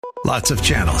Lots of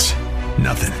channels,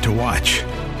 nothing to watch,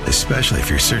 especially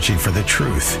if you're searching for the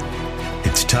truth.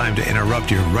 It's time to interrupt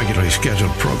your regularly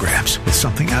scheduled programs with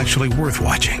something actually worth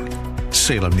watching.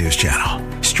 Salem News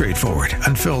Channel. Straightforward,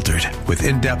 unfiltered, with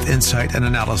in-depth insight and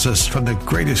analysis from the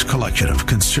greatest collection of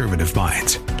conservative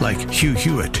minds like Hugh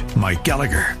Hewitt, Mike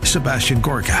Gallagher, Sebastian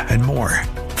Gorka, and more.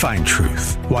 Find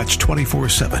truth. Watch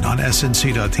 24/7 on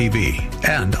snc.tv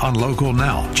and on Local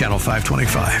Now, Channel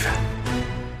 525.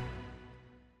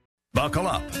 Buckle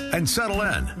up and settle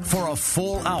in for a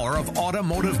full hour of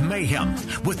automotive mayhem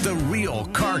with the real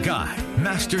car guy,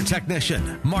 master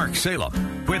technician, Mark Salem,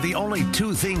 where the only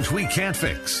two things we can't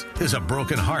fix is a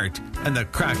broken heart and the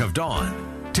crack of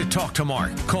dawn. To talk to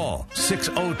Mark, call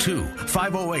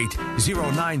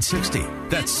 602-508-0960.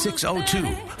 That's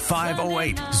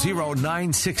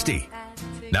 602-508-0960.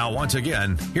 Now, once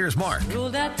again, here's Mark. Well,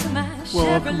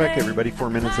 welcome back, everybody. 4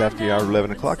 minutes after the hour,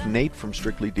 11 o'clock. Nate from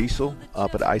Strictly Diesel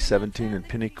up at I-17 and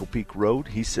Pinnacle Peak Road.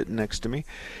 He's sitting next to me.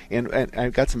 And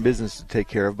I've got some business to take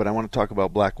care of, but I want to talk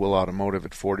about Blackwell Automotive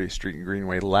at 40th Street and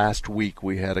Greenway. Last week,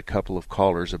 we had a couple of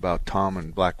callers about Tom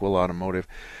and Blackwell Automotive.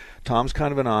 Tom's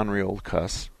kind of an ornery old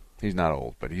cuss. He's not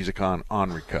old, but he's a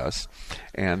ornery cuss.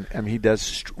 And he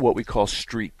does what we call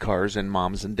street cars and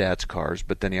moms and dads cars,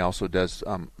 but then he also does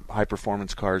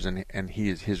high-performance cars, and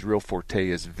his real forte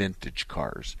is vintage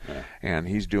cars. Yeah. And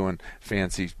he's doing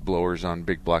fancy blowers on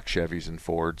big block Chevys and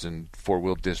Fords and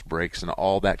four-wheel disc brakes and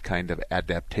all that kind of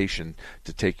adaptation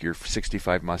to take your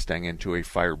 65 Mustang into a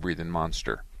fire-breathing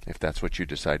monster, if that's what you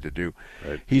decide to do.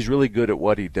 Right. He's really good at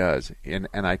what he does, and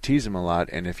I tease him a lot,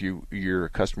 and if you're a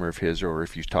customer of his or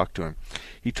if you talk to him,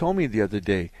 he told me the other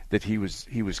day that he was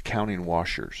counting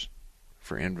washers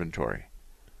for inventory.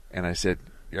 And I said,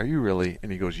 "Are you really?"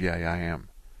 And he goes, "Yeah, I am."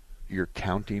 "You're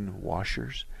counting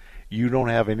washers? You don't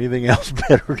have anything else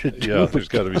better to do?" Yeah, there's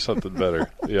got to be something better.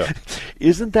 Yeah.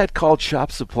 Isn't that called shop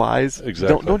supplies?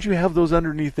 Exactly. Don't you have those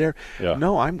underneath there? Yeah.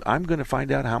 No, I'm going to find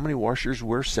out how many washers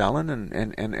we're selling,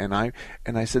 and I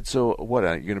said, "So what?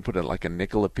 Are you going to put like a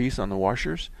nickel a piece on the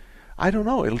washers?" "I don't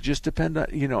know. It'll just depend on,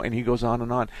 And he goes on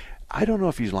and on. I don't know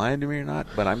if he's lying to me or not,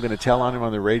 but I'm going to tell on him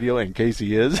on the radio in case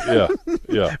he is. Yeah,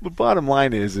 yeah. But bottom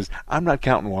line is I'm not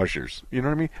counting washers. You know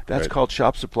what I mean? That's right. Called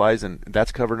shop supplies, and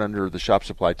that's covered under the shop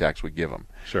supply tax we give them.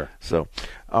 Sure. So,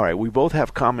 all right, we both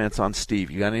have comments on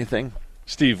Steve. You got anything?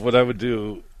 Steve, what I would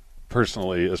do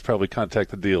personally is probably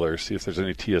contact the dealer, see if there's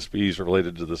any TSBs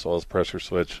related to this oil pressure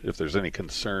switch, if there's any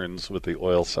concerns with the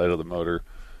oil side of the motor.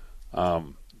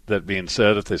 That being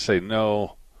said, if they say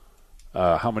no,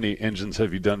 how many engines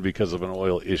have you done because of an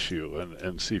oil issue,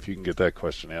 and see if you can get that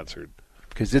question answered.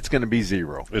 Because it's going to be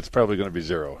zero. It's probably going to be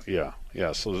zero. Yeah.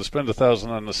 So to spend $1,000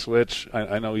 on the switch,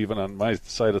 I know even on my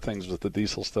side of things with the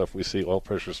diesel stuff, we see oil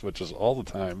pressure switches all the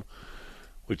time,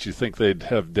 which you think they'd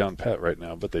have down pat right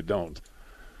now, but they don't.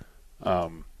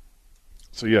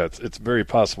 So yeah, it's very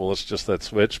possible it's just that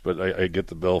switch, but I get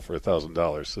the bill for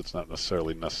 $1,000. It's not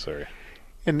necessarily necessary.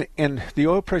 And the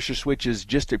oil pressure switch is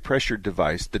just a pressure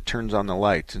device that turns on the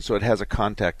lights, and so it has a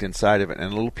contact inside of it,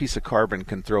 and a little piece of carbon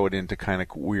can throw it into kind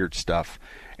of weird stuff.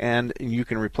 And you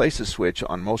can replace a switch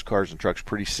on most cars and trucks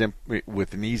pretty simply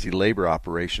with an easy labor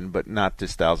operation, but not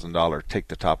this $1,000 take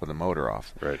the top of the motor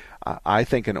off. Right. I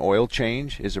think an oil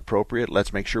change is appropriate.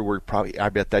 Let's make sure I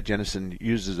bet that Jennison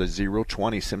uses a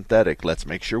 020 synthetic. Let's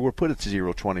make sure we're put a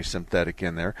 020 synthetic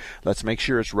in there. Let's make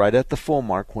sure it's right at the full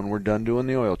mark when we're done doing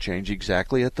the oil change,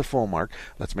 exactly at the full mark.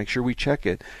 Let's make sure we check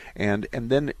it. And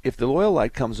then if the oil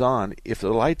light comes on, if the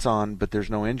light's on but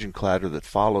there's no engine clatter that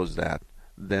follows that,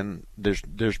 then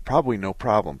there's probably no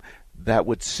problem. That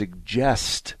would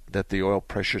suggest that the oil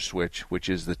pressure switch, which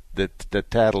is the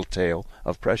tattletale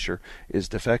of pressure, is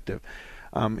defective.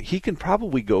 He can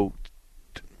probably go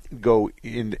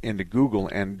into Google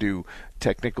and do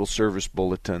technical service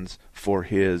bulletins for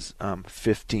his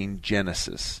 15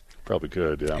 Genesis. Probably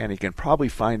could, yeah. And he can probably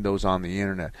find those on the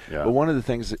internet. Yeah. But one of the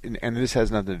things, and this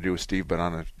has nothing to do with Steve, but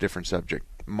on a different subject,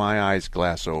 my eyes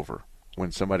glass over when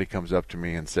somebody comes up to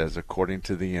me and says, according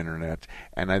to the internet,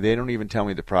 and they don't even tell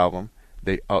me the problem.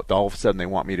 They all of a sudden they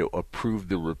want me to approve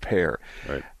the repair.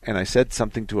 Right. And I said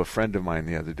something to a friend of mine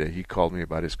the other day. He called me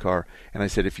about his car, and I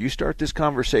said, if you start this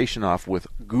conversation off with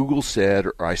Google said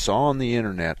or I saw on the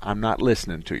internet, I'm not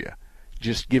listening to you.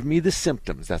 Just give me the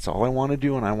symptoms. That's all I want to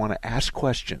do, and I want to ask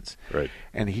questions. Right.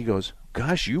 And he goes,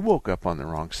 gosh, you woke up on the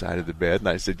wrong side of the bed. And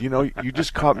I said, you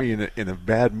just caught me in a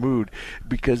bad mood,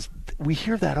 because we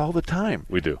hear that all the time.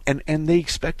 We do. And they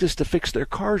expect us to fix their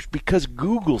cars because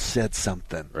Google said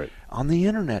something. Right. on the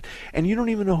internet. And you don't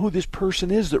even know who this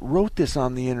person is that wrote this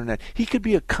on the internet. He could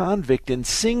be a convict in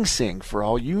Sing Sing for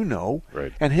all you know,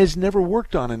 right, and has never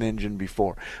worked on an engine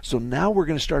before. So now we're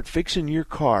going to start fixing your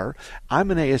car.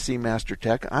 I'm an ASE Master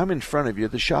Tech. I'm in front of you.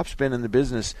 The shop's been in the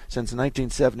business since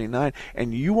 1979,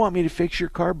 and you want me to fix your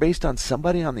car based on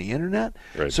somebody on the internet?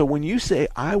 Right. So when you say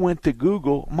I went to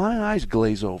Google, my eyes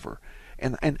glaze over,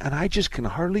 and I just can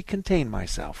hardly contain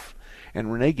myself.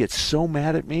 And Renee gets so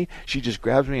mad at me, she just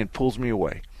grabs me and pulls me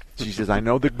away. She says, I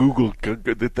know the Google,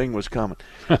 the thing was coming.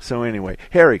 So anyway,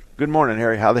 Harry, good morning,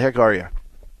 Harry. How the heck are you?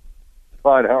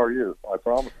 Fine, how are you? I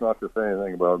promise not to say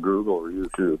anything about Google or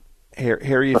YouTube.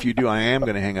 Harry, if you do, I am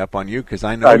going to hang up on you because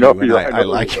I know you and I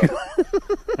like you.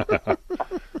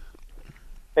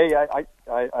 Hey, I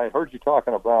heard you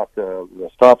talking about the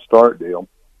stop-start deal,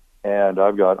 and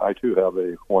I too have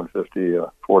a 150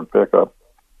 Ford pickup.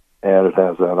 And it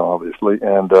has that, obviously.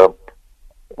 And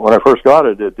when I first got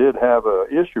it, it did have an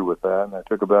issue with that, and I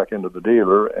took it back into the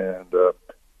dealer, and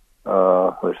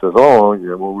they says, "Oh,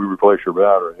 yeah, well, we replaced your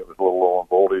battery. It was a little low on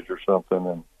voltage or something,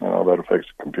 and that affects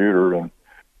the computer." And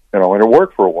and it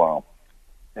worked for a while,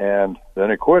 and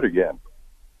then it quit again.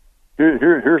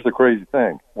 Here's the crazy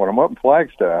thing: when I'm up in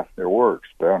Flagstaff, it works.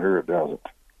 Down here, it doesn't.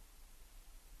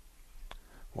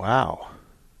 Wow.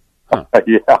 Huh.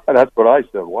 Yeah, that's what I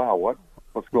said. Wow,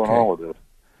 what's going on with this?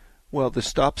 Well, the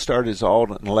stop-start is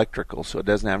all electrical, so it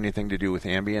doesn't have anything to do with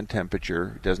ambient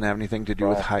temperature. It doesn't have anything to do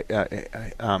with high,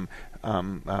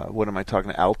 what am I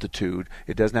talking? Altitude.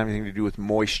 It doesn't have anything to do with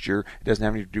moisture. It doesn't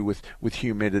have anything to do with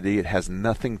humidity. It has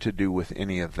nothing to do with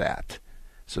any of that.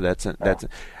 So that's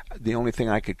the only thing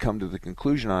I could come to the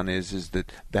conclusion on is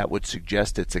that would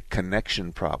suggest it's a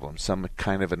connection problem, some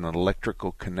kind of an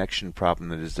electrical connection problem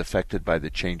that is affected by the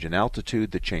change in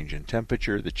altitude, the change in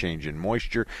temperature, the change in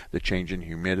moisture, the change in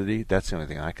humidity. That's the only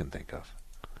thing I can think of.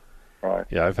 Right.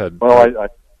 Yeah, I've had. Well, I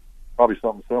probably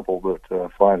something simple, but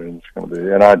finding it's going to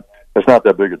be, and it's not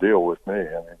that big a deal with me. I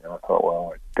mean, I thought,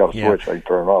 well, I got a switch, I can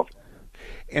turn it off.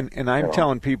 And I'm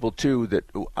telling people too that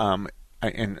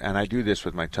and I do this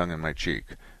with my tongue in my cheek,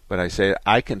 but I say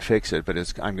I can fix it, but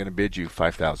I'm going to bid you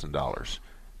 $5,000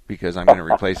 because I'm going to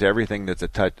replace everything that's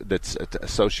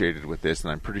associated with this,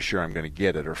 and I'm pretty sure I'm going to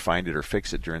get it or find it or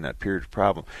fix it during that period of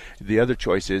problem. The other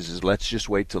choice is let's just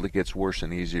wait till it gets worse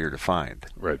and easier to find.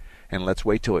 Right. And let's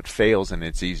wait till it fails and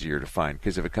it's easier to find,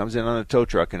 because if it comes in on a tow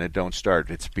truck and it don't start,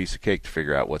 it's a piece of cake to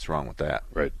figure out what's wrong with that.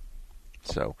 Right.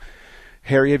 So,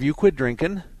 Harry, have you quit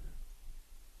drinking?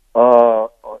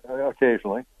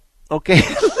 Occasionally. Okay.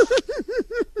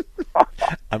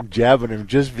 I'm jabbing him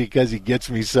just because he gets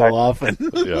me so often.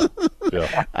 Yeah.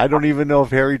 I don't even know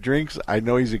if Harry drinks. I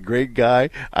know he's a great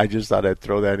guy. I just thought I'd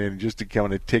throw that in just to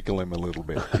kind of tickle him a little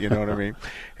bit. You know what I mean?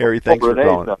 Harry, thanks for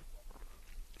calling.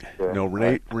 No,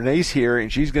 Renee's here,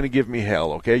 and she's going to give me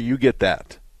hell, okay? You get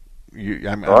that.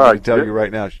 I'm going to tell you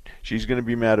right now, she's going to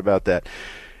be mad about that.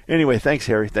 Anyway, thanks,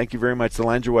 Harry. Thank you very much. The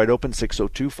lines are wide open,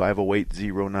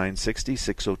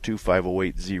 602-508-0960,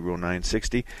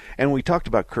 602-508-0960. And we talked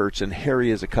about Kurtz, and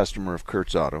Harry is a customer of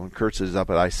Kurtz Auto, and Kurtz is up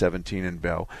at I-17 in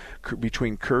Bell.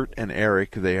 Between Kurt and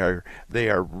Eric, they are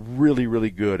really,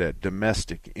 really good at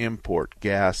domestic, import,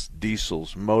 gas,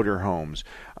 diesels, motorhomes.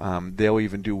 They'll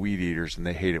even do weed eaters, and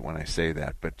they hate it when I say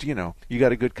that. But, you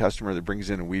got a good customer that brings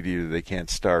in a weed eater they can't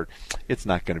start. It's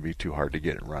not going to be too hard to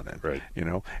get it running, right?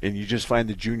 And you just find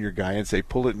the junior guy and say,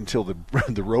 pull it until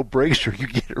the rope breaks or you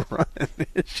get it running.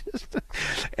 It's just,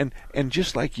 and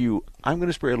just like you, I'm going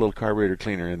to spray a little carburetor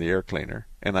cleaner in the air cleaner,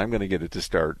 and I'm going to get it to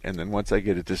start. And then once I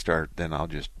get it to start, then I'll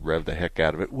just rev the heck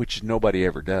out of it, which nobody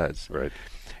ever does. Right.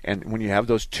 And when you have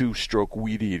those 2-stroke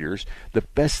weed eaters, the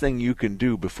best thing you can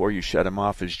do before you shut them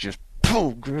off is just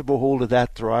grab a hold of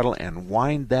that throttle and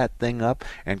wind that thing up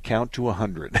and count to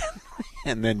 100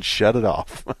 and then shut it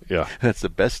off. Yeah. That's the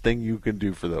best thing you can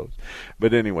do for those.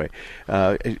 But anyway,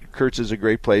 Kurtz is a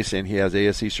great place, and he has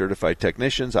ASE certified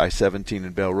technicians, I-17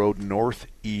 and Bell Road,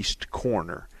 northeast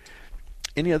corner.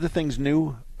 Any other things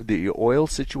new? The oil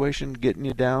situation getting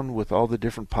you down with all the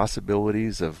different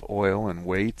possibilities of oil and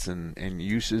weights and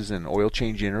uses and oil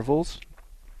change intervals?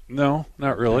 No,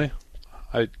 not really.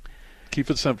 I keep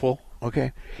it simple.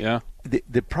 Okay. Yeah.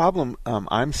 The problem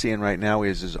I'm seeing right now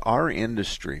is our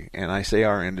industry, and I say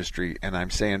our industry, and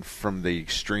I'm saying from the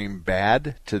extreme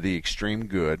bad to the extreme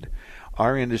good,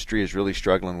 our industry is really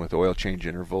struggling with oil change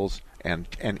intervals and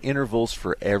intervals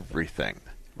for everything.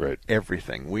 Right.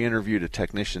 Everything. We interviewed a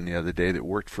technician the other day that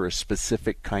worked for a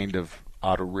specific kind of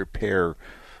auto repair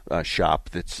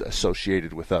shop that's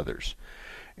associated with others.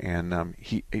 And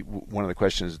he one of the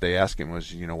questions they asked him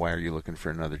was, why are you looking for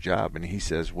another job? And he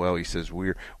says,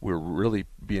 we're really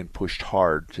being pushed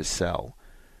hard to sell.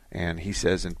 And he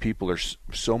says, and people are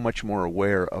so much more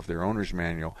aware of their owner's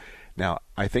manual. Now,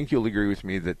 I think you'll agree with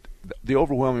me that the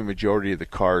overwhelming majority of the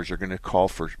cars are going to call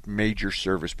for major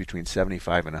service between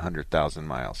 75 and 100,000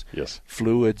 miles. Yes.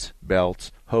 Fluids,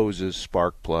 belts, hoses,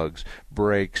 spark plugs,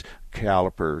 brakes,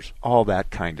 calipers, all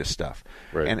that kind of stuff.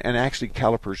 Right. And actually,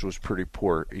 calipers was pretty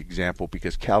poor example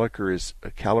because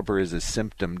caliper is a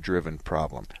symptom-driven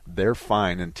problem. They're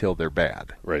fine until they're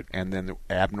bad. Right. And then the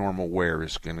abnormal wear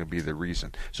is going to be the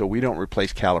reason. So we don't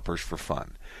replace calipers for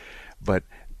fun. But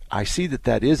I see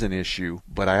that is an issue,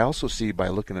 but I also see by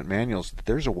looking at manuals that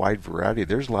there's a wide variety.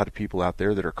 There's a lot of people out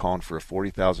there that are calling for a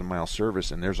 40,000-mile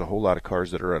service, and there's a whole lot of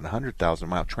cars that are at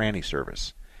 100,000-mile tranny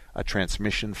service, a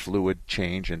transmission fluid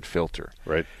change and filter.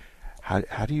 Right.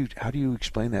 How do you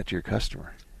explain that to your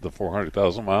customer? The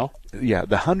 400,000 mile? Yeah,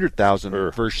 the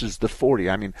 100,000 versus the 40.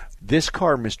 I mean, this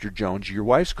car, Mr. Jones, your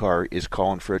wife's car is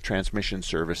calling for a transmission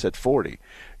service at 40.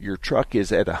 Your truck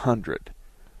is at 100.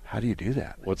 How do you do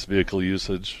that? What's vehicle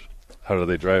usage? How do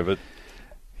they drive it?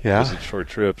 Yeah. Is it short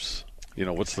trips?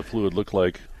 What's the fluid look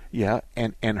like? Yeah,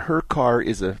 and her car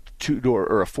is a 2-door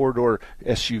or a 4-door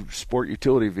SUV sport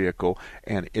utility vehicle,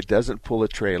 and it doesn't pull a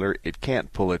trailer. It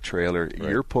can't pull a trailer. Right.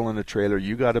 You're pulling a trailer.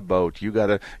 You got a boat. You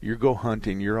go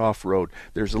hunting. You're off road.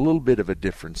 There's a little bit of a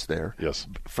difference there. Yes.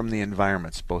 From the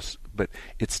environment, but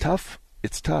it's tough.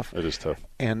 It's tough. It is tough.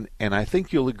 And I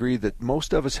think you'll agree that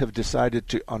most of us have decided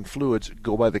to, on fluids,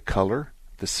 go by the color,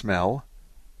 the smell,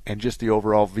 and just the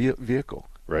overall vehicle.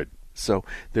 Right. So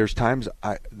there's times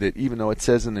that even though it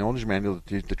says in the owner's manual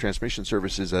that the transmission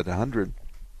service is at 100,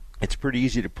 it's pretty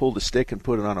easy to pull the stick and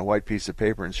put it on a white piece of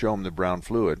paper and show them the brown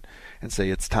fluid and say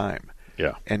it's time.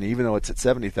 Yeah. And even though it's at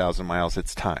 70,000 miles,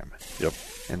 it's time. Yep.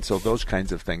 And so those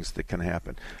kinds of things that can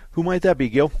happen. Who might that be,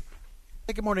 Gil?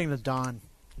 Hey, good morning to Don.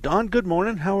 Don, good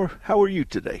morning. How are you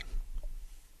today?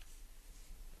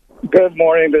 Good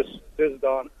morning. This is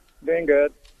Don. Doing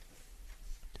good.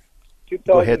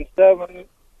 2007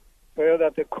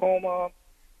 Toyota Tacoma,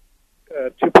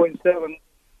 2.7.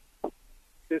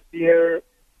 This year,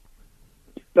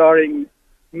 starting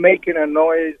making a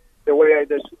noise. The way I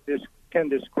can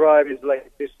describe is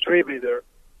like distributor,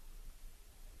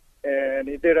 and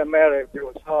it didn't matter if it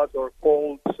was hot or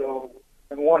cold. So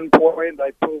at one point,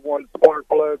 I put one spark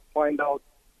plug, find out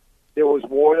there was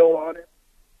oil on it.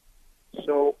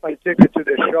 So I took it to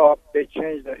the shop. They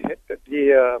changed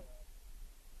the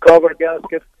cover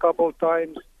gasket a couple of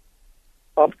times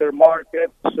aftermarket.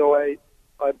 So I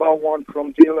bought one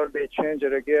from dealer. They changed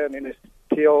it again, and it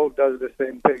still does the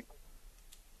same thing.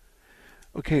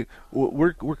 Okay,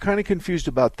 we're kind of confused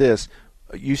about this.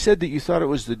 You said that you thought it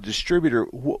was the distributor.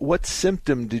 What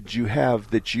symptom did you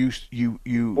have that you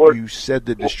said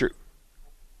the distributor?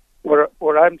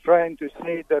 What I'm trying to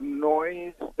say, the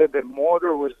noise that the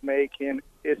motor was making,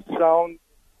 it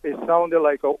sounded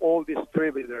like an old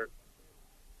distributor.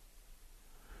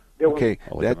 Okay,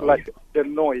 that like the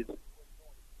noise.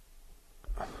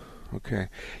 Okay,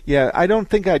 yeah, I don't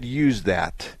think I'd use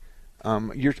that.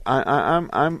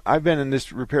 I've been in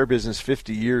this repair business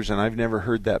 50 years, and I've never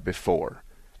heard that before.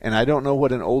 And I don't know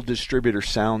what an old distributor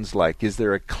sounds like. Is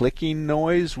there a clicking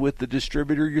noise with the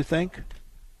distributor, you think?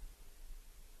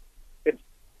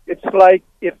 It's like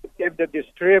if the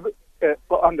distributor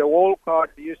on the old car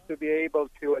used to be able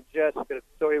to adjust it,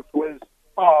 so if it was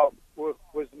off,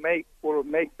 would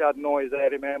make that noise. I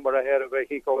remember I had a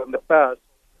vehicle in the past,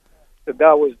 so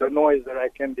that was the noise that I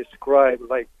can describe.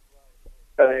 Like,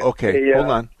 okay,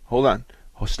 hold on,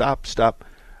 stop.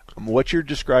 What you're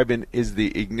describing is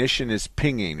the ignition is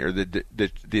pinging, or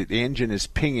the engine is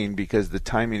pinging because the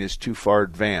timing is too far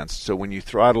advanced. So when you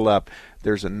throttle up,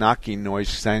 there's a knocking noise,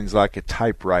 sounds like a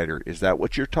typewriter. Is that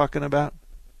what you're talking about?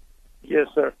 Yes,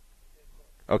 sir.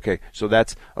 Okay, so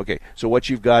that's okay. So what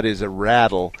you've got is a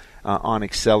rattle on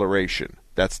acceleration.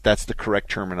 That's the correct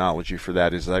terminology for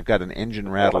that. Is I've got an engine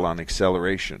rattle on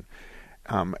acceleration,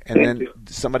 and then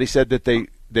somebody said that they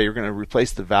are going to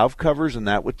replace the valve covers, and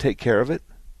that would take care of it.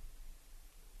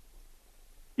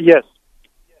 Yes.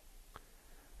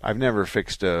 I've never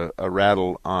fixed a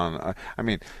rattle on. I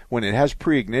mean, when it has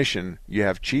pre-ignition, you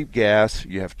have cheap gas,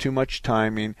 you have too much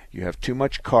timing, you have too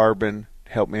much carbon.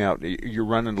 Help me out. You're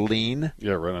running lean?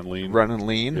 Yeah, running lean. Running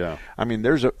lean? Yeah. I mean,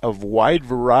 there's a wide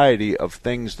variety of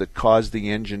things that cause the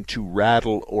engine to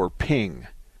rattle or ping,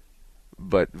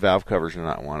 but valve covers are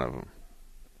not one of them.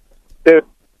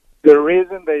 The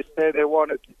reason they say they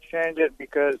wanted to change it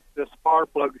because the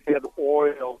spark plug had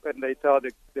oil, and they thought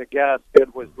the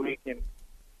gasket was leaking.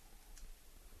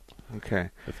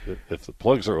 Okay. If the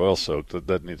plugs are oil soaked,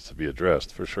 that needs to be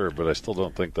addressed for sure. But I still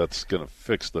don't think that's going to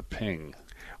fix the ping.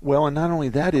 Well, and not only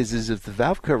that is if the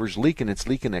valve cover's leaking, it's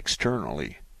leaking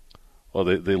externally. Well,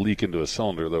 they leak into a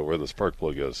cylinder, though, where the spark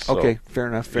plug is. So, okay, fair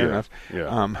enough.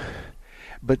 Yeah.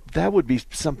 But that would be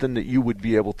something that you would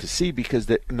be able to see, because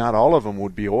not all of them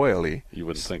would be oily. You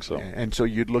wouldn't think so. And so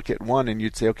you'd look at one and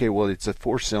you'd say, okay, well, it's a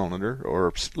 4-cylinder,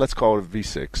 or let's call it a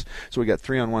V6. So we got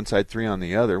 3 on one side, 3 on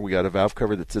the other. We got a valve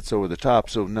cover that sits over the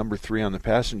top. So number 3 on the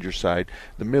passenger side,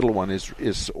 the middle one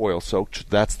is oil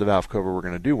soaked. That's the valve cover we're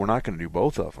going to do. We're not going to do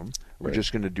both of them. We're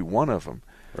just going to do one of them.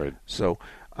 Right. So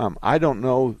I don't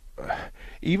know.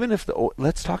 Even if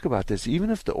let's talk about this. Even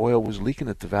if the oil was leaking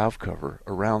at the valve cover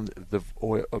around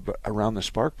the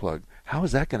spark plug, how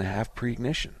is that going to have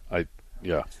pre-ignition? I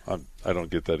don't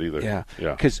get that either. Yeah.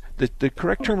 Yeah. Because the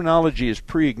correct terminology is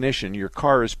pre-ignition. Your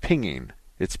car is pinging.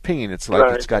 It's pinging. It's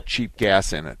like it's got cheap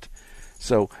gas in it.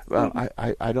 So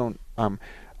I don't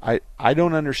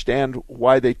understand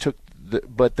why they took.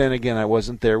 But then again, I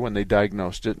wasn't there when they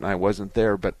diagnosed it, and I wasn't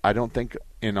there. But I don't think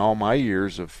in all my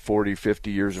years of 40,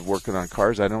 50 years of working on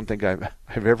cars, I don't think I've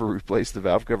ever replaced the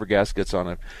valve cover gaskets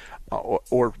on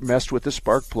or messed with the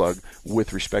spark plug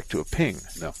with respect to a ping.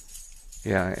 No.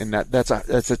 Yeah, and that's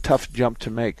a tough jump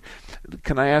to make.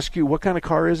 Can I ask you, what kind of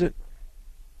car is it?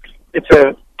 It's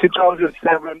a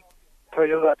 2007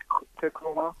 Toyota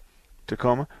Tacoma.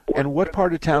 Tacoma. And what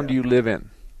part of town do you live in?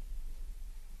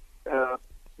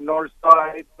 North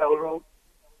Side, Bell Road.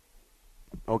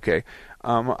 Okay.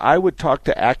 I would talk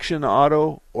to Action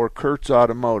Auto or Kurtz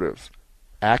Automotive.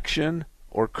 Action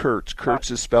or Kurtz. Kurtz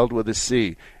is spelled with a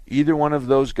C. Either one of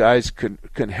those guys can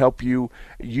help you.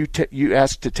 You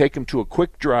ask to take them to a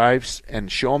quick drive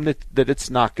and show them that it's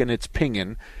knocking, it's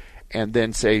pinging, and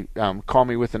then say, call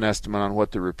me with an estimate on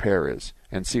what the repair is,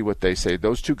 and see what they say.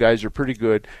 Those two guys are pretty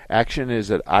good. Action is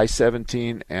at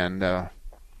I-17 and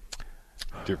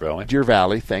Deer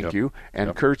Valley, thank you.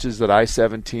 And Kurtz is at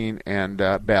I-17 and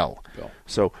Bell.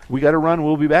 So we got to run.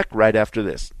 We'll be back right after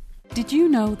this. Did you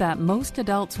know that most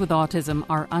adults with autism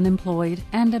are unemployed,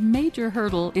 and a major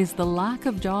hurdle is the lack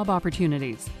of job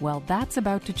opportunities? Well, that's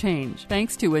about to change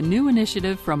thanks to a new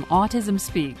initiative from Autism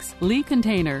Speaks, Lee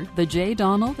Container, the J.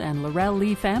 Donald and Laurel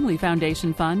Lee Family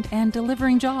Foundation Fund, and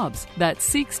Delivering Jobs that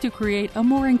seeks to create a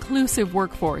more inclusive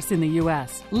workforce in the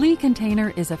U.S. Lee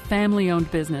Container is a family-owned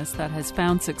business that has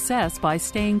found success by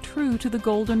staying true to the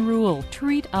golden rule: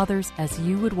 treat others as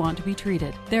you would want to be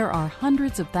treated. There are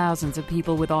hundreds of thousands of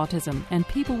people with autism and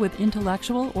people with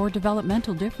intellectual or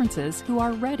developmental differences who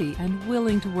are ready and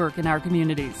willing to work in our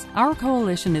communities. Our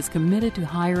coalition is committed to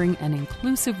hiring an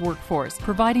inclusive workforce,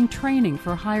 providing training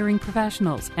for hiring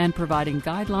professionals, and providing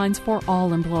guidelines for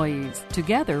all employees.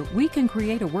 Together, we can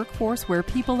create a workforce where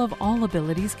people of all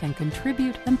abilities can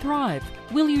contribute and thrive.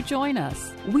 Will you join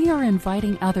us? We are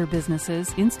inviting other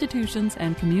businesses, institutions,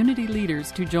 and community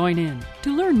leaders to join in.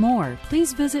 To learn more,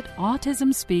 please visit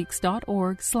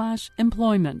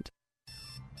autismspeaks.org/employment.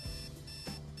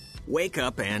 Wake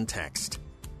up and text.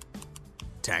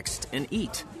 Text and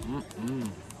eat.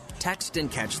 Text and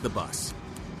catch the bus.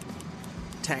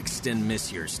 Text and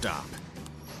miss your stop.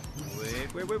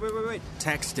 Wait.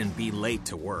 Text and be late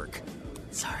to work.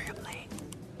 Sorry, I'm late.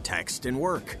 Text and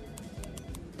work.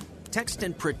 Text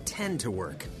and pretend to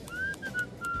work.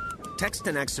 Text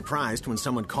and act surprised when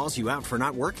someone calls you out for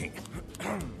not working.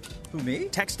 Who, me?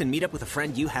 Text and meet up with a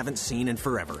friend you haven't seen in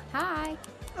forever. Hi.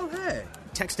 Oh, hey.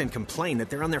 Text and complain that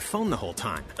they're on their phone the whole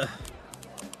time.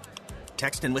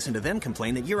 Text and listen to them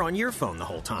complain that you're on your phone the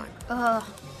whole time.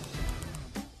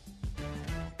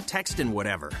 Text and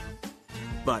whatever.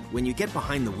 But when you get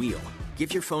behind the wheel,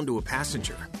 give your phone to a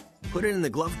passenger. Put it in the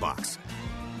glove box.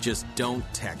 Just don't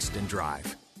text and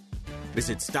drive.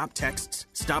 Visit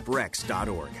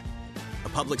StopTextsStopWrecks.org. A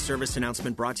public service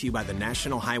announcement brought to you by the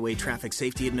National Highway Traffic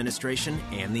Safety Administration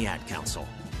and the Ad Council.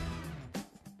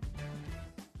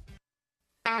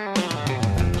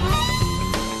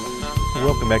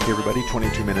 Welcome back, everybody.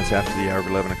 22 minutes after the hour of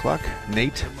 11 o'clock.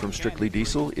 Nate from Strictly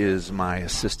Diesel is my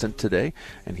assistant today,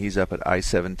 and he's up at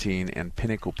I-17 and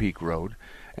Pinnacle Peak Road.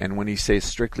 And when he says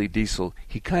Strictly Diesel,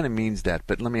 he kind of means that.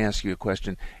 But let me ask you a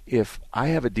question. If I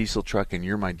have a diesel truck and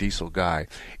you're my diesel guy,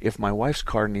 if my wife's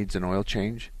car needs an oil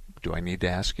change, do I need to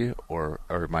ask you, or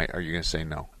are you going to say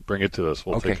no? Bring it to us.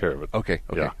 We'll take care of it. Okay.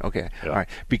 Yeah. All right.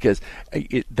 Because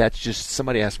that's just,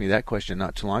 somebody asked me that question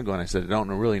not too long ago, and I said I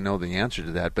don't really know the answer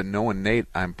to that. But knowing Nate,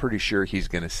 I'm pretty sure he's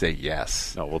going to say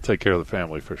yes. No, we'll take care of the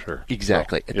family for sure.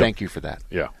 Exactly. So, Thank you for that.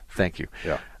 Yeah. Thank you.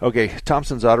 Yeah. Okay,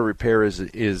 Thompson's Auto Repair is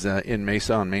in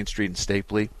Mesa on Main Street in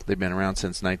Stapley. They've been around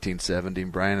since 1970.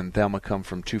 Brian and Thelma come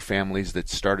from two families that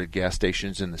started gas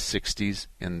stations in the 60s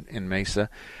in Mesa.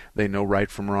 They know right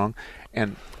from wrong,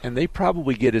 and they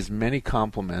probably get as many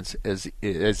compliments as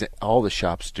all the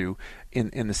shops do,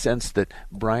 in the sense that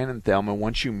Brian and Thelma,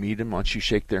 once you meet them, once you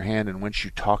shake their hand, and once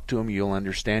you talk to them, you'll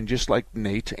understand. Just like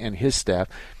Nate and his staff,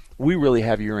 we really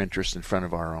have your interest in front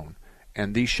of our own.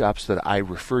 And these shops that I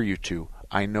refer you to,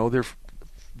 I know their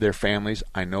families,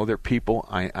 I know their people,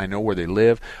 I know where they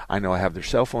live, I know I have their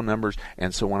cell phone numbers,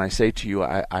 and so when I say to you,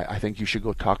 I think you should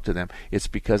go talk to them, it's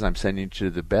because I'm sending you to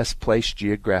the best place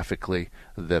geographically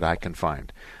that I can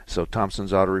find. So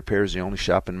Thompson's Auto Repair is the only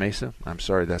shop in Mesa. I'm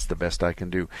sorry, that's the best I can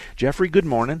do. Jeffrey, good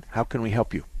morning. How can we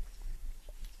help you?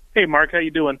 Hey, Mark, how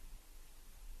you doing?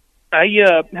 I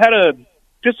had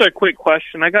just a quick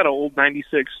question. I got an old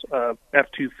 96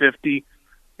 F-250,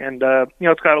 and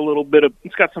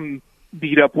it's got some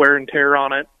beat up wear and tear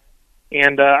on it,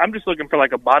 and I'm just looking for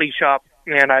like a body shop.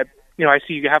 And I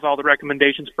see you have all the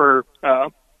recommendations for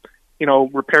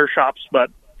repair shops,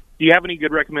 but do you have any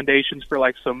good recommendations for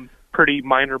like some pretty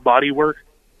minor body work?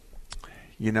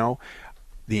 The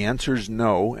answer is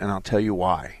no, and I'll tell you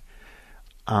why.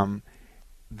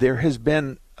 There has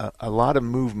been a lot of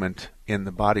movement in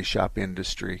the body shop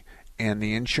industry, and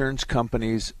the insurance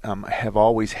companies have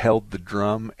always held the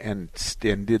drum and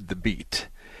did the beat.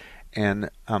 And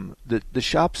the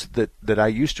shops that I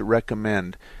used to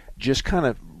recommend just kind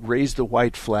of raised the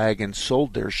white flag and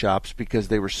sold their shops because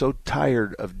they were so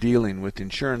tired of dealing with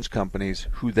insurance companies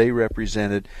who they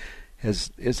represented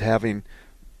as having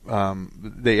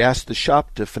they asked the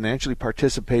shop to financially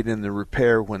participate in the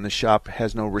repair when the shop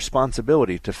has no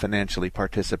responsibility to financially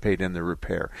participate in the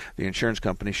repair. The insurance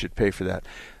company should pay for that.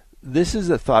 This is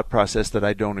a thought process that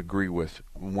I don't agree with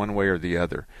one way or the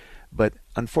other, but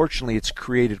unfortunately it's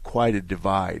created quite a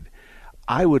divide.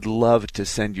 I would love to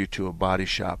send you to a body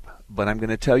shop, but I'm going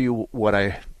to tell you what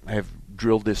I have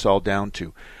drilled this all down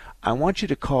to. I want you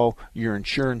to call your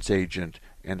insurance agent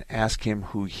and ask him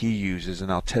who he uses,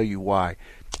 and I'll tell you why.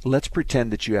 Let's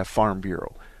pretend that you have Farm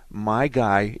Bureau. My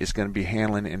guy is going to be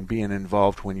handling and being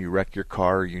involved when you wreck your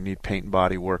car or you need paint and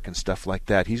body work and stuff like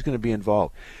that. He's going to be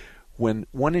involved. When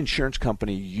one insurance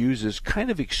company uses kind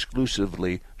of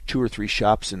exclusively 2 or 3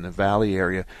 shops in the Valley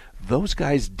area, those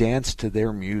guys dance to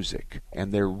their music,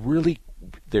 and they're really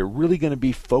going to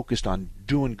be focused on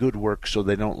doing good work so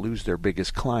they don't lose their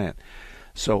biggest client.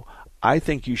 So I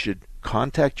think you should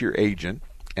contact your agent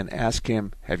and ask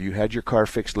him, have you had your car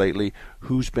fixed lately?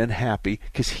 Who's been happy?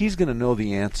 Because he's going to know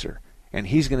the answer. And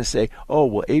he's going to say, oh,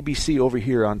 well, ABC over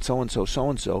here on so-and-so,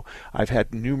 so-and-so, I've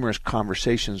had numerous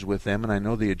conversations with them, and I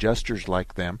know the adjusters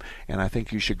like them, and I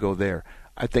think you should go there.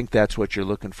 I think that's what you're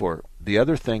looking for. The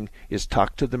other thing is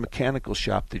talk to the mechanical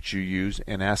shop that you use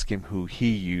and ask him who he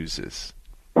uses.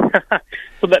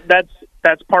 So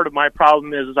that's part of my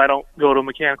problem is I don't go to a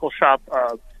mechanical shop.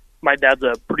 My dad's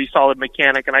a pretty solid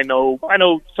mechanic, and I know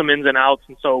some ins and outs,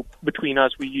 and so between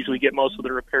us, we usually get most of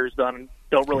the repairs done and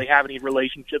don't really have any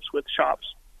relationships with shops.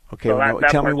 Okay, so well,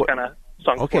 that tell me part's kind of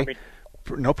sunk for me.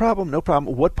 No problem.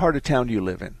 What part of town do you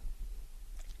live in?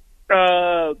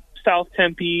 South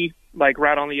Tempe, like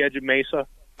right on the edge of Mesa.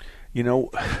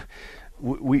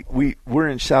 We're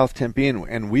in South Tempe,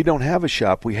 and we don't have a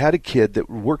shop. We had a kid that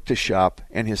worked a shop,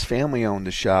 and his family owned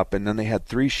a shop, and then they had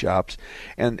 3 shops,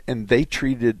 and they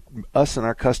treated us and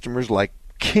our customers like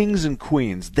kings and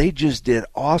queens. They just did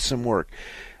awesome work.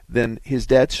 Then his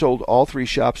dad sold all 3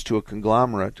 shops to a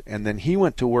conglomerate, and then he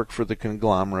went to work for the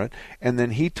conglomerate, and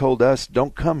then he told us,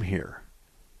 don't come here.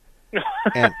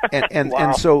 And Wow.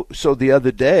 and so the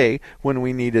other day when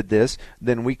we needed this,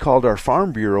 then we called our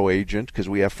Farm Bureau agent because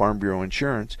we have Farm Bureau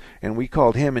insurance, and we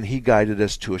called him and he guided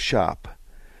us to a shop.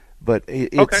 But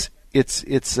it's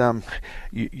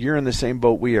you're in the same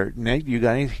boat we are. Nate, you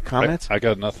got any comments? I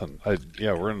got nothing.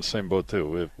 We're in the same boat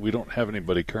too. We don't have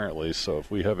anybody currently, so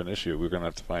if we have an issue, we're going to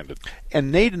have to find it.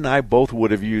 And Nate and I both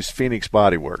would have used Phoenix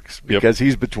Body Works because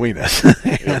he's between us.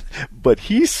 But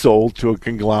he's sold to a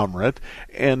conglomerate,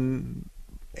 and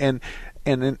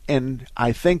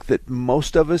I think that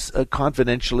most of us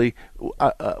confidentially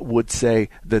would say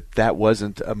that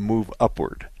wasn't a move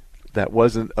upward. That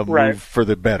wasn't a move for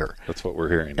the better. That's what we're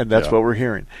hearing. And that's what we're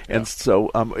hearing. Yeah. And so,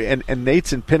 and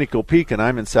Nate's in Pinnacle Peak, and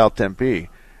I'm in South Tempe.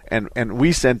 And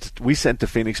we sent to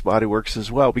Phoenix Body Works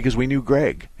as well because we knew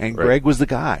Greg, and Greg was the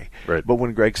guy. Right. But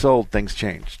when Greg sold, things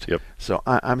changed. Yep. So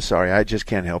I'm sorry, I just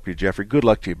can't help you, Jeffrey. Good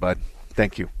luck to you, bud.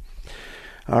 Thank you.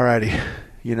 All righty.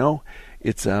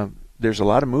 It's there's a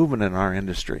lot of movement in our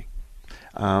industry.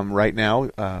 Right now,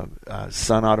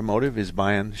 Sun Automotive is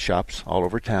buying shops all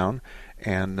over town,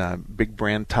 and Big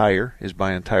Brand Tire is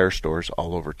buying tire stores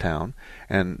all over town.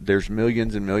 And there's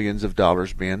millions and millions of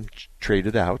dollars being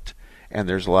traded out. And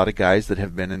there's a lot of guys that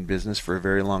have been in business for a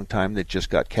very long time that just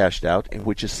got cashed out,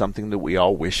 which is something that we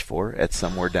all wish for at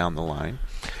somewhere down the line.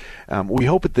 We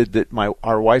hope that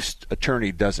our wife's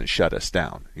attorney doesn't shut us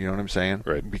down. You know what I'm saying?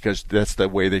 Right. Because that's the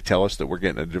way they tell us that we're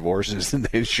getting a divorce, is and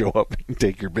they show up and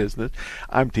take your business.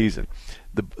 I'm teasing.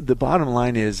 The bottom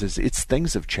line is it's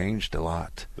things have changed a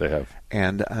lot. They have.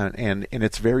 And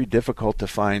it's very difficult to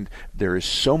find. There is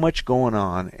so much going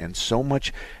on and so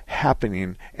much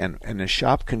happening, and a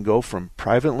shop can go from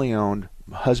privately owned,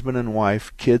 husband and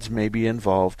wife, kids may be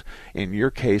involved. In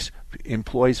your case,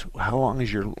 employees, how long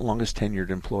is your longest tenured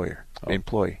employee?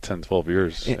 10, 12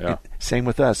 years. Yeah. Same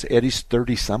with us. Eddie's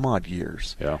 30 some odd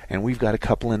years. Yeah. And we've got a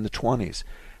couple in the 20s.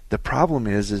 The problem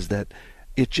is that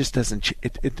it just doesn't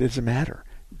it doesn't matter.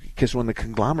 Because when the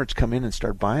conglomerates come in and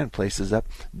start buying places up,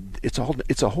 it's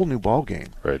a whole new ball game.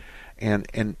 Right.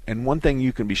 And one thing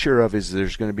you can be sure of is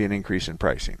there's going to be an increase in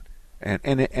pricing.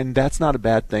 And that's not a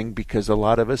bad thing, because a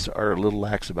lot of us are a little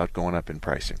lax about going up in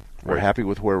pricing. We're Right. happy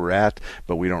with where we're at,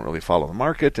 but we don't really follow the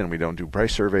market, and we don't do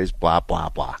price surveys, blah, blah,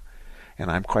 blah.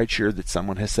 And I'm quite sure that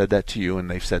someone has said that to you,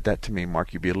 and they've said that to me.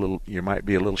 Mark, you might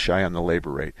be a little shy on the labor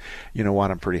rate. You know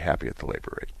what? I'm pretty happy at the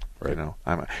labor rate. Right. You know,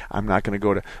 I'm not going to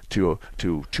go to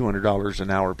 $200 an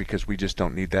hour, because we just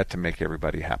don't need that to make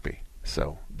everybody happy.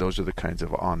 So those are the kinds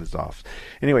of ons and offs.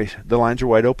 Anyway, the lines are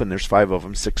wide open. There's 5 of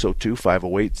them,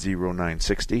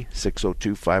 602-508-0960,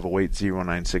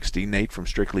 602-508-0960. Nate from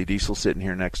Strictly Diesel sitting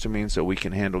here next to me, and so we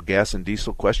can handle gas and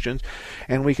diesel questions.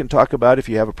 And we can talk about if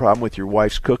you have a problem with your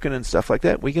wife's cooking and stuff like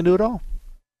that. We can do it all.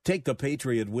 Take the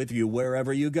Patriot with you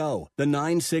wherever you go. The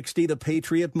 960 The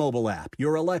Patriot mobile app,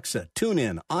 your Alexa,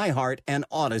 TuneIn, iHeart, and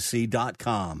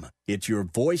Odyssey.com. It's your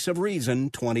voice of reason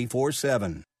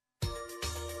 24/7.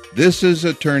 This is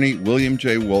attorney William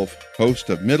J. Wolf, host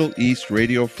of Middle East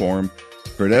Radio Forum,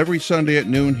 heard every Sunday at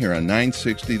noon here on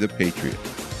 960 The Patriot.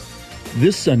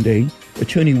 This Sunday,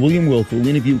 attorney William Wolf will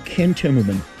interview Ken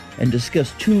Timmerman and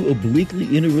discuss 2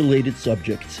 obliquely interrelated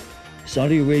subjects: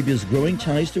 Saudi Arabia's growing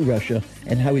ties to Russia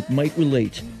and how it might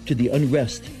relate to the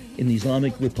unrest in the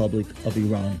Islamic Republic of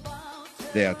Iran.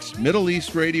 That's Middle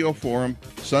East Radio Forum,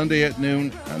 Sunday at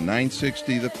noon on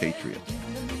 960 The Patriot.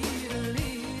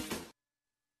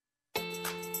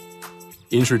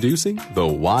 Introducing the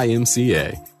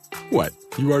YMCA. What,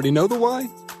 you already know the why?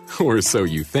 Or so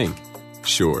you think.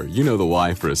 Sure, you know the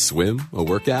why for a swim, a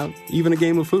workout, even a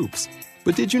game of hoops.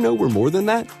 But did you know we're more than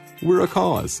that? We're a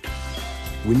cause.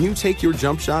 When you take your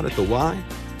jump shot at the Y,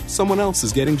 someone else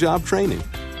is getting job training.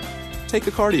 Take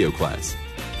a cardio class,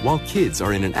 while kids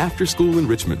are in an after-school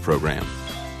enrichment program.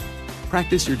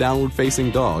 Practice your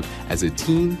downward-facing dog as a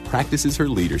teen practices her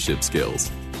leadership skills.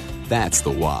 That's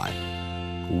the why.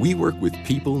 We work with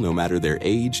people no matter their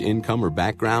age, income, or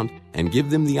background, and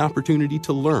give them the opportunity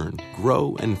to learn,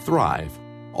 grow, and thrive,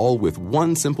 all with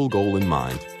one simple goal in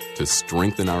mind: to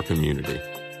strengthen our community.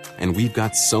 And we've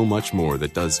got so much more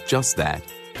that does just that.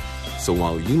 So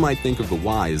while you might think of the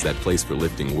Y as that place for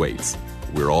lifting weights,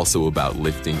 we're also about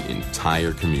lifting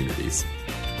entire communities.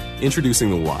 Introducing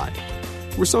the Y.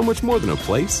 We're so much more than a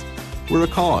place. We're a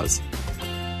cause.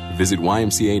 Visit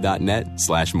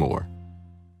ymca.net/more.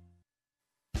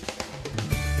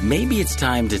 Maybe it's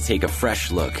time to take a fresh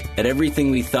look at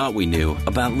everything we thought we knew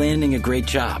about landing a great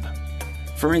job.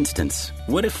 For instance,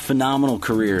 what if phenomenal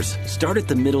careers start at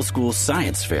the middle school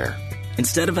science fair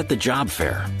instead of at the job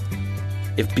fair?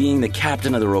 If being the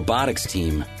captain of the robotics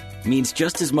team means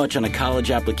just as much on a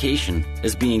college application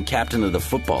as being captain of the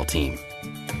football team.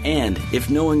 And if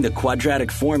knowing the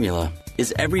quadratic formula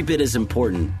is every bit as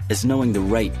important as knowing the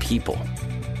right people.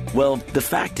 Well, the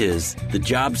fact is, the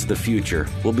jobs of the future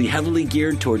will be heavily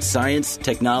geared towards science,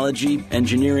 technology,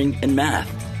 engineering, and math.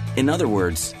 In other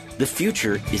words, the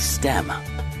future is STEM.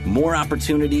 More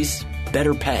opportunities,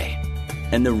 better pay.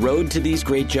 And the road to these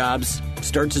great jobs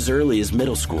starts as early as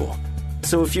middle school.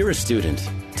 So if you're a student,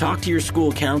 talk to your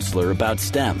school counselor about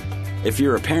STEM. If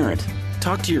you're a parent,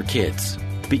 talk to your kids.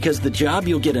 Because the job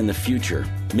you'll get in the future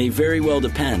may very well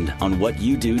depend on what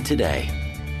you do today.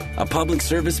 A public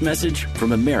service message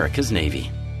from America's Navy.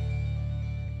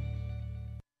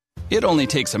 It only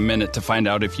takes a minute to find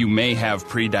out if you may have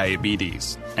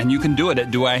prediabetes. And you can do it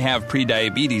at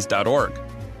doihaveprediabetes.org.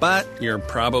 But you're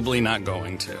probably not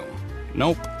going to.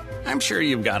 Nope. I'm sure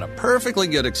you've got a perfectly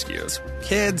good excuse.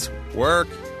 Kids, work.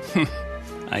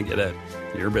 I get it.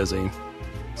 You're busy.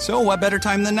 So what better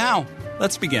time than now?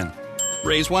 Let's begin.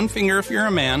 Raise one finger if you're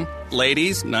a man.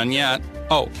 Ladies, none yet.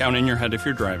 Oh, count in your head if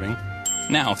you're driving.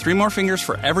 Now, 3 more fingers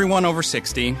for everyone over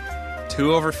 60,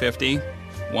 2 over 50,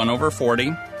 1 over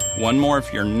 40, 1 more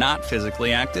if you're not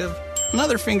physically active,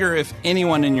 another finger if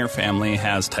anyone in your family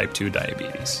has type 2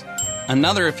 diabetes,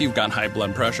 another if you've got high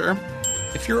blood pressure.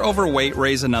 If you're overweight,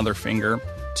 raise another finger,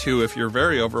 2 if you're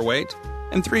very overweight,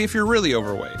 and 3 if you're really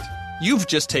overweight. You've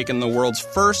just taken the world's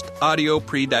first audio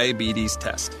prediabetes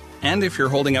test. And if you're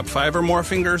holding up 5 or more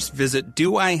fingers, visit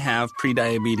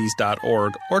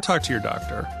doihaveprediabetes.org or talk to your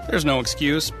doctor. There's no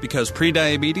excuse because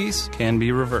prediabetes can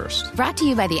be reversed. Brought to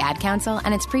you by the Ad Council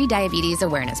and its pre-diabetes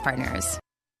awareness partners.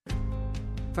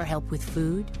 For help with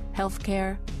food,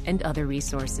 healthcare, and other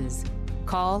resources,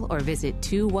 call or visit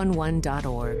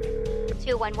 211.org.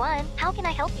 211, how can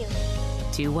I help you?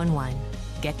 211.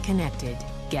 Get connected.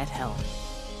 Get help.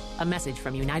 A message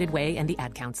from United Way and the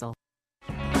Ad Council.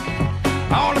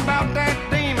 All about that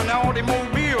demon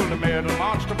automobile, the metal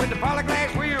monster with the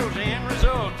polyglass wheels, and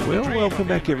result. Well, welcome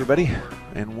back, everybody.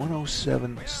 And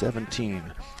 107.17.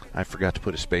 I forgot to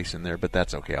put a space in there, but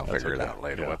that's okay. I'll figure it out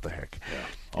later. Yeah. What the heck?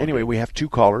 Yeah. Anyway, we have 2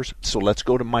 callers, so let's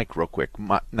go to Mike real quick.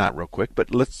 Not real quick,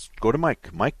 but let's go to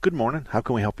Mike. Mike, good morning. How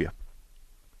can we help you?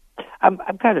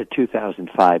 I've got a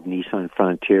 2005 Nissan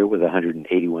Frontier with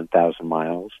 181,000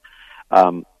 miles.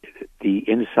 The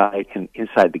inside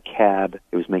the cab,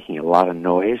 it was making a lot of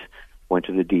noise. Went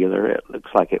to the dealer. It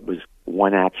looks like it was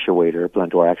one actuator,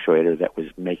 blend door actuator, that was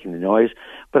making the noise.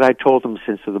 But I told them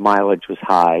since the mileage was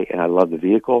high and I love the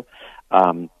vehicle,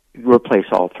 replace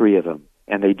all 3 of them,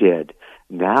 and they did.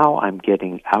 Now I'm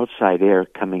getting outside air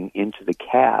coming into the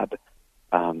cab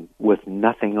with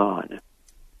nothing on.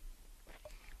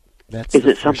 Is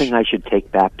it something I should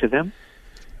take back to them?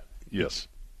 Yes.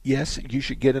 Yes, you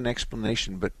should get an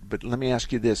explanation, but let me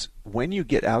ask you this. When you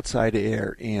get outside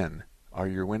air in, are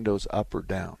your windows up or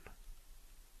down?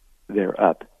 They're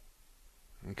up.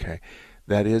 Okay.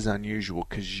 That is unusual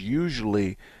because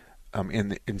usually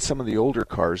in some of the older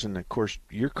cars, and of course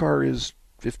your car is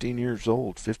 15 years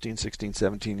old, 15, 16,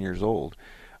 17 years old,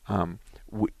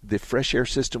 the fresh air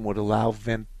system would allow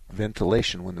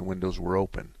ventilation when the windows were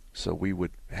open. So we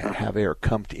would have air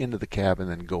come into the cab and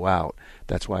then go out.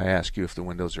 That's why I ask you if the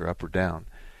windows are up or down.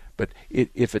 But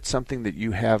if it's something that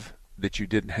you have that you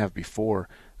didn't have before,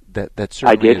 that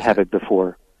certainly I did have it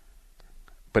before.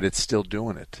 But it's still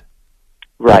doing it.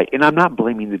 Right, and I'm not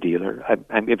blaming the dealer.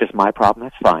 If it's my problem,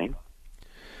 that's fine.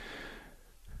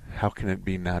 How can it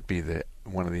not be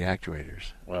one of the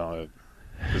actuators? Well,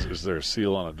 is there a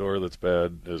seal on a door that's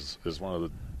bad? Is one of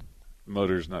the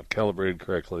motors not calibrated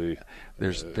correctly?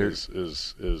 You're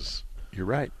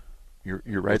right.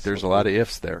 You're right. There's a lot of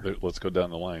ifs there. Let's go down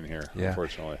the line here. Yeah.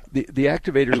 Unfortunately, the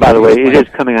activators. And by the way, it is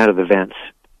coming out of the vents.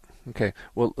 Okay.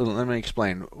 Well, let me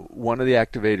explain. One of the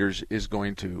activators is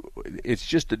going to. It's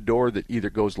just a door that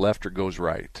either goes left or goes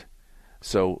right.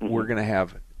 So we're going to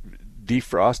have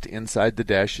defrost inside the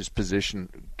dash's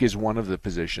position is one of the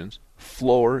positions.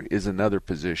 Floor is another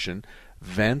position.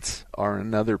 Vents are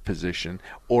another position,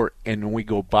 and when we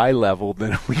go bi-level,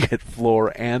 then we get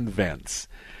floor and vents.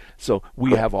 So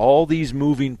we have all these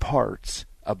moving parts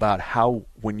about how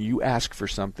when you ask for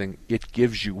something, it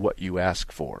gives you what you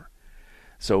ask for.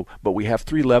 So, but we have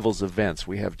 3 levels of vents.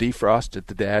 We have defrost at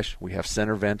the dash, we have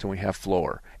center vent, and we have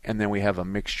floor, and then we have a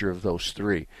mixture of those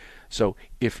 3. So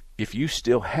if you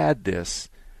still had this,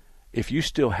 if you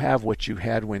still have what you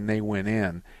had when they went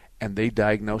in, and they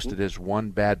diagnosed it as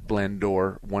one bad blend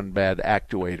door, one bad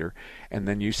actuator, and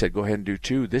then you said, go ahead and do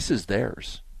 2, this is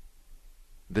theirs.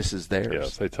 This is theirs. Yeah,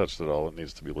 if they touched it all, it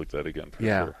needs to be looked at again for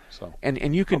sure. So.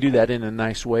 And you can do that in a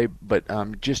nice way, but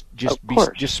just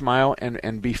smile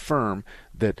and be firm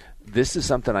that this is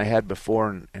something I had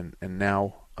before, and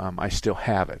now I still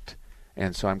have it.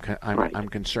 And so I'm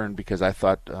concerned because I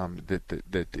thought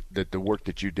that the work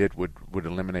that you did would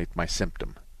eliminate my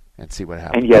symptom. And see what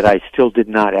happens. And yet I still did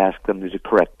not ask them to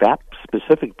correct that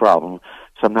specific problem,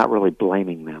 so I'm not really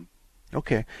blaming them.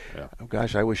 Okay. Yeah. Oh,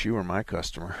 gosh, I wish you were my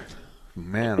customer.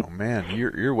 Man, oh man,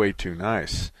 you're way too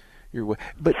nice. But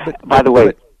by the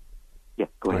way, yeah,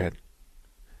 go ahead.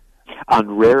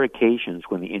 On rare occasions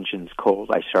when the engine's cold,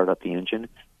 I start up the engine.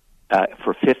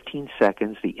 For 15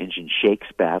 seconds, the engine shakes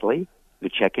badly. The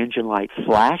check engine light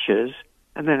flashes,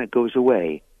 and then it goes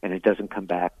away, and it doesn't come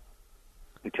back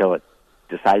until it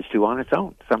decides to on its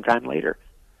own sometime later,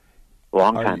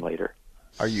 long time later.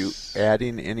 Are you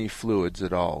adding any fluids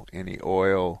at all? Any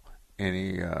oil?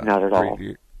 Any? Not at all.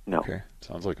 No. Okay.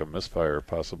 Sounds like a misfire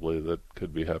possibly that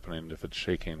could be happening if it's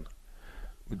shaking.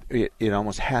 It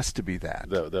almost has to be that.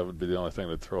 That would be the only thing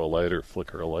to throw a light or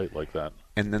flicker a light like that.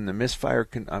 And then the misfire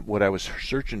can. What I was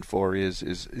searching for is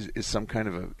some kind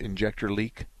of an injector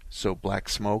leak. so black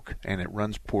smoke, and it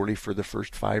runs poorly for the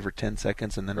first 5 or 10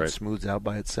 seconds, and then it smooths out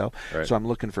by itself. Right. So I'm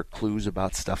looking for clues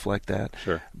about stuff like that.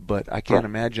 Sure. But I can't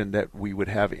imagine that we would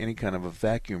have any kind of a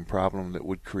vacuum problem that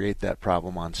would create that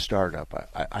problem on startup.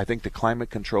 I think the climate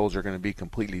controls are going to be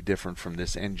completely different from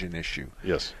this engine issue.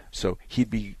 Yes. So it'd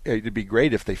be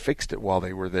great if they fixed it while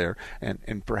they were there,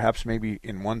 and perhaps maybe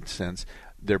in one sense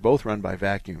they're both run by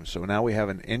vacuum. So now we have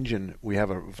an engine, we have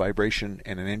a vibration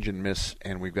and an engine miss,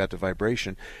 and we've got the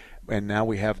vibration, and now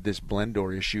we have this blend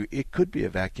door issue. It could be a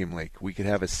vacuum leak. We could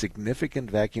have a significant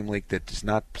vacuum leak that is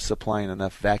not supplying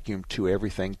enough vacuum to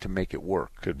everything to make it work.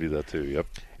 Could be that too. Yep.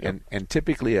 And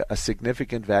typically a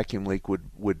significant vacuum leak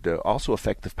would also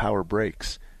affect the power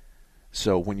brakes.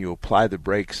 So when you apply the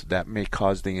brakes, that may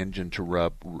cause the engine to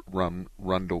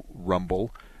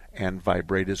rumble and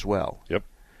vibrate as well. Yep.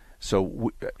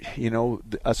 So,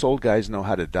 us old guys know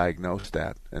how to diagnose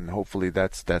that, and hopefully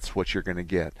that's what you're going to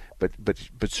get.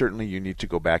 But certainly you need to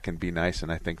go back and be nice,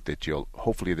 and I think that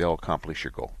hopefully they'll accomplish your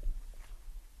goal.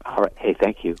 All right. Hey,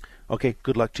 thank you. Okay,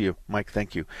 good luck to you, Mike.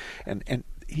 Thank you. And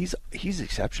he's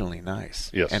exceptionally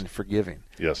nice and forgiving.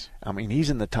 Yes. I mean,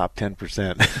 he's in the top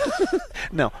 10%.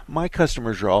 Now, my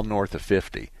customers are all north of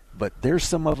 50, but there's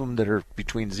some of them that are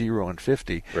between 0 and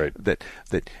 50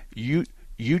 that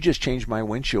you just changed my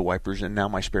windshield wipers and now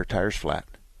my spare tire's flat.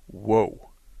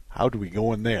 Whoa. How do we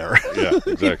go in there? Yeah,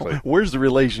 exactly. Where's the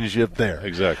relationship there?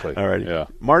 Exactly. All right. Yeah.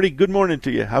 Marty, good morning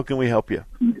to you. How can we help you?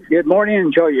 Good morning.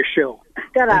 Enjoy your show.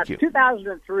 Got Thank a you.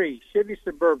 2003 Chevy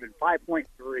Suburban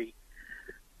 5.3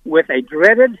 with a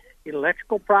dreaded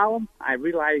electrical problem. I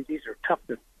realize these are tough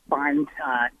to find,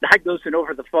 diagnosing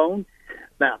over the phone,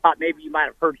 but I thought maybe you might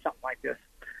have heard something like this.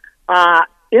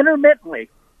 Intermittently,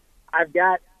 I've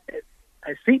got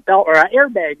a seatbelt or an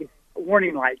airbag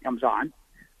warning light comes on.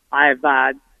 I've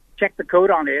checked the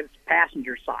code on it. It's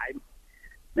passenger side.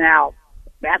 Now,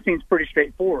 that seems pretty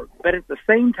straightforward. But at the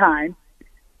same time,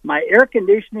 my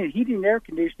heating and air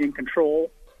conditioning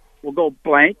control will go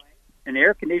blank, and the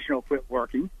air conditioner will quit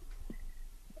working.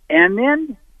 And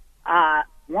then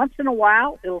once in a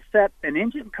while, it'll set an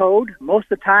engine code.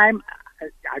 Most of the time,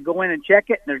 I go in and check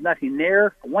it, and there's nothing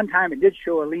there. One time, it did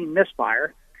show a lean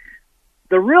misfire.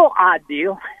 The real odd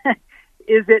deal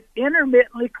is it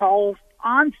intermittently calls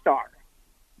OnStar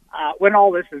when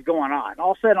all this is going on.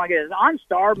 All of a sudden, I get an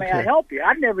OnStar, may I help you?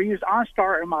 I've never used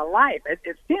OnStar in my life.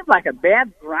 It seems like a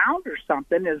bad ground or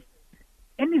something. Is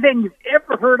anything you've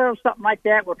ever heard of, something like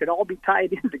that, where it could all be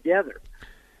tied in together?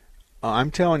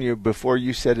 I'm telling you, before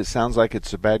you said it sounds like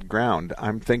it's a bad ground,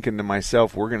 I'm thinking to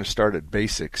myself, we're going to start at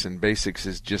basics, and basics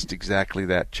is just exactly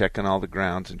that, checking all the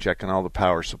grounds and checking all the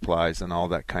power supplies and all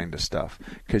that kind of stuff,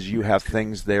 because you have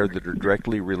things there that are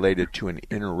directly related to an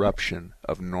interruption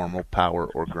of normal power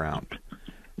or ground.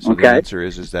 So the answer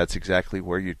is that's exactly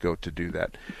where you'd go to do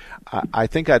that. I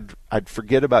think I'd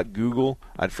forget about Google.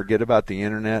 I'd forget about the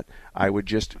Internet. I would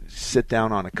just sit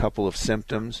down on a couple of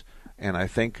symptoms. And I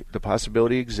think the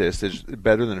possibility exists. There's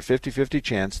better than a 50-50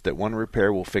 chance that one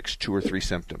repair will fix 2 or 3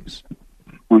 symptoms.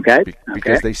 Okay.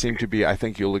 Because they seem to be, I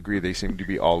think you'll agree, they seem to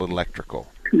be all electrical.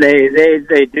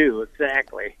 They do,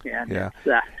 exactly. And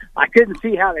I couldn't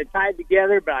see how they tied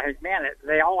together, but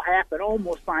they all happen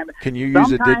almost simultaneously.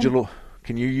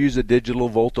 Can you use a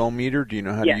digital voltometer? Do you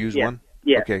know how to use one?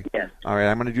 Yes. Okay. Yes. All right,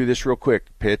 I'm going to do this real quick.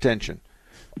 Pay attention.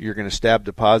 You're going to stab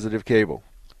the positive cable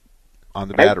on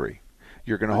the battery.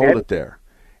 You're going to hold it there,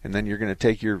 and then you're going to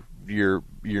take your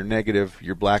negative,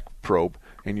 your black probe,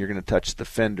 and you're going to touch the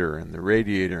fender and the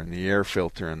radiator and the air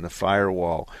filter and the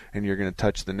firewall, and you're going to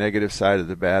touch the negative side of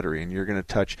the battery, and you're going to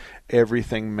touch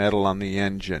everything metal on the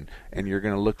engine, and you're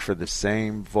going to look for the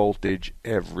same voltage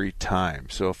every time.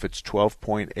 So if it's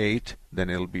 12.8, then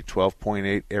it'll be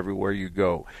 12.8 everywhere you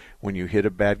go. When you hit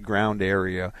a bad ground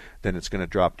area, then it's going to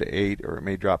drop to 8, or it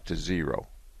may drop to 0.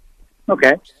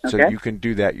 Okay. So you can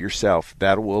do that yourself.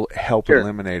 That will help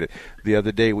eliminate it. The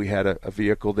other day we had a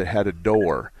vehicle that had a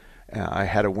door. I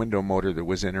had a window motor that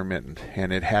was intermittent,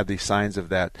 and it had the signs of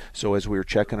that. So as we were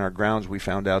checking our grounds, we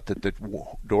found out that the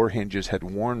door hinges had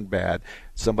worn bad.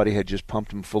 Somebody had just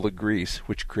pumped them full of grease,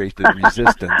 which created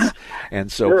resistance.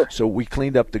 And so we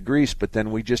cleaned up the grease, but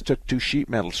then we just took 2 sheet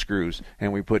metal screws,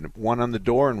 and we put one on the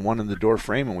door and one on the door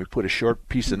frame, and we put a short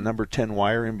piece of number 10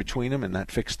 wire in between them, and that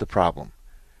fixed the problem.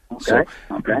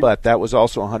 But that was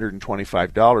also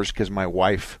 $125 because my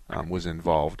wife was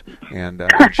involved, and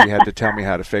she had to tell me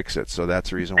how to fix it. So that's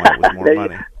the reason why it was more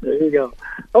money. There you go.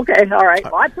 Okay, all right.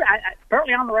 Well, I'm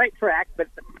apparently on the right track, but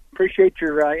appreciate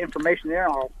your information there.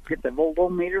 I'll get the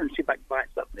voltometer and see if I can find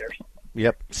something there.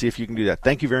 Yep, see if you can do that.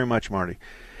 Thank you very much, Marty.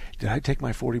 Did I take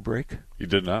my 40 break? You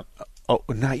did not. Oh,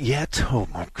 not yet? Oh,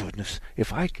 my goodness.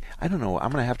 If I don't know.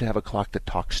 I'm going to have a clock that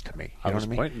talks to me. You know was what I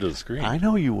mean? pointing to the screen. I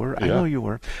know you were. Yeah. I know you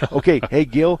were. Okay. Hey,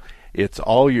 Gil, it's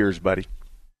all yours, buddy.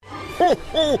 Ho,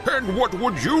 ho, and what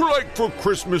would you like for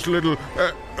Christmas, little,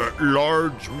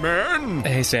 large man?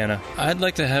 Hey, Santa, I'd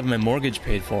like to have my mortgage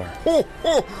paid for. Ho,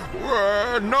 ho,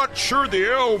 not sure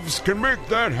the elves can make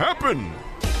that happen.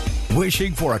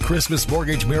 Wishing for a Christmas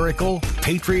mortgage miracle?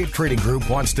 Patriot Trading Group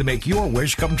wants to make your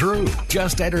wish come true.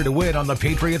 Just enter to win on the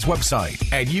Patriots website,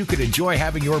 and you can enjoy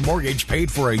having your mortgage paid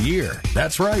for a year.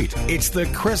 That's right. It's the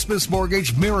Christmas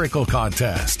Mortgage Miracle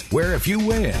Contest, where if you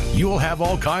win, you'll have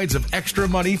all kinds of extra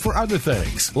money for other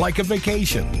things, like a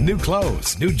vacation, new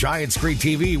clothes, new giant screen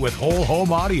TV with whole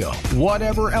home audio,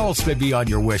 whatever else may be on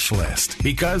your wish list.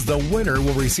 Because the winner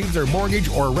will receive their mortgage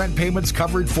or rent payments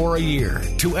covered for a year.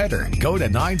 To enter, go to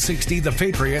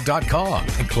 960thepatriot.com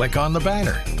and click on the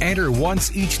banner. Enter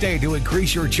once each day to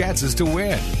increase your chances to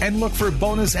win and look for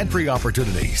bonus entry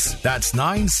opportunities. That's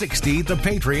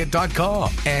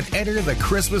 960thepatriot.com and enter the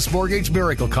Christmas Mortgage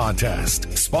Miracle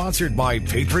Contest, sponsored by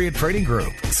Patriot Trading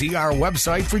Group. See our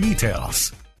website for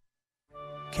details.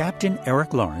 Captain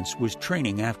Eric Lawrence was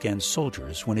training Afghan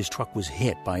soldiers when his truck was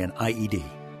hit by an IED.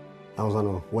 I was on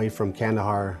the way from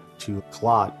Kandahar to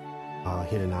Kalat,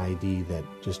 hit an IED that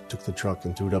just took the truck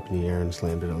and threw it up in the air and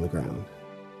slammed it on the ground.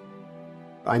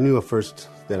 I knew at first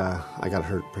that I got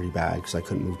hurt pretty bad because I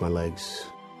couldn't move my legs.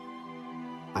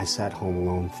 I sat home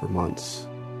alone for months.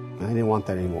 I didn't want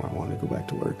that anymore. I wanted to go back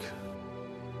to work.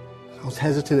 I was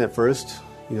hesitant at first,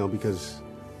 because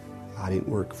I didn't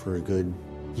work for a good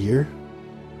year.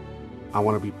 I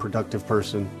want to be a productive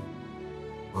person.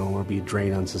 I don't want to be a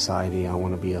drain on society. I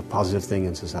want to be a positive thing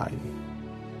in society.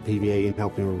 PVA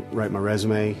helped me write my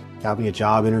resume, got me a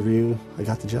job interview. I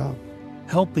got the job.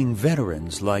 Helping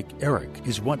veterans like Eric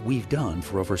is what we've done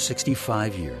for over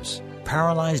 65 years.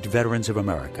 Paralyzed Veterans of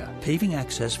America, paving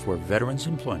access for veterans'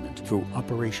 employment through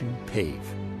Operation PAVE.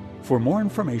 For more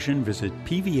information, visit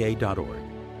pva.org.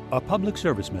 A public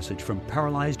service message from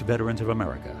Paralyzed Veterans of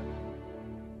America.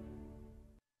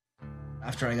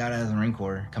 After I got out of the Marine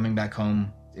Corps, coming back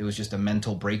home, it was just a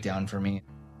mental breakdown for me.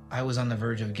 I was on the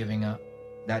verge of giving up.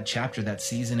 That chapter, that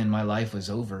season in my life was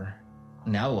over.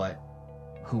 Now what?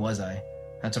 Who was I?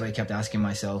 That's what I kept asking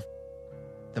myself.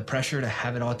 The pressure to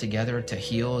have it all together, to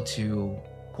heal, to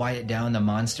quiet down the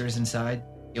monsters inside,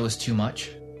 it was too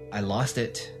much. I lost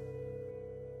it.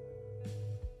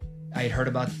 I had heard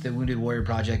about the Wounded Warrior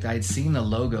Project. I had seen the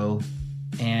logo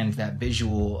and that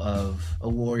visual of a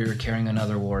warrior carrying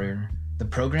another warrior. The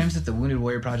programs that the Wounded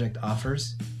Warrior Project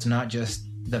offers, it's not just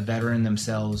the veteran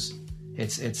themselves,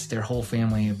 it's their whole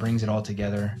family. It brings it all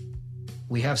together.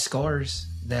 We have scars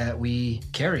that we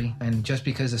carry, and just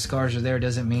because the scars are there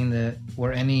doesn't mean that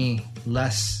we're any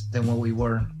less than what we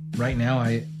were. Right now,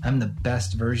 I'm the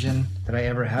best version that I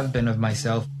ever have been of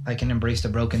myself. I can embrace the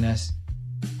brokenness.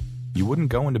 You wouldn't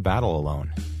go into battle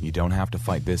alone. You don't have to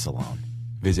fight this alone.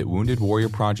 Visit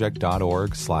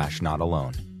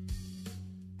woundedwarriorproject.org/notalone.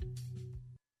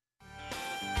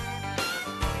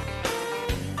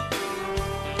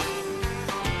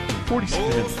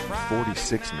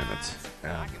 Forty-six minutes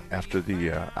after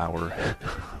the hour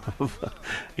of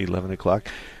 11 o'clock.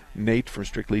 Nate from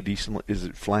Strictly Diesel is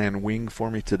flying wing for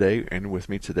me today and with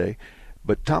me today.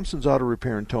 But Thompson's Auto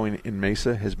Repair and Towing in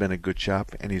Mesa has been a good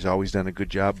shop, and he's always done a good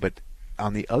job. But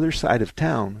on the other side of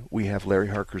town, we have Larry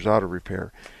Harker's Auto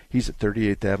Repair. He's at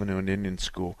 38th Avenue and Indian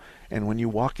School. And when you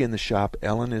walk in the shop,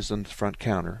 Ellen is on the front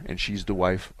counter, and she's the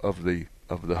wife of the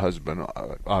husband.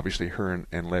 Obviously, her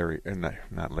and Larry,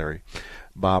 not Larry,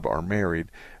 Bob are married.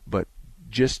 But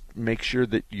just make sure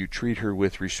that you treat her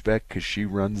with respect because she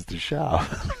runs the shop.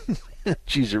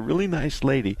 She's a really nice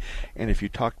lady, and if you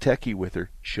talk techie with her,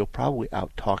 she'll probably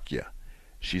out-talk you.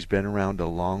 She's been around a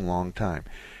long, long time.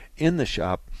 In the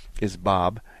shop is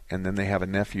Bob, and then they have a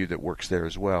nephew that works there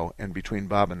as well, and between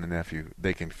Bob and the nephew,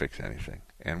 they can fix anything.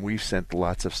 And we've sent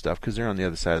lots of stuff, because they're on the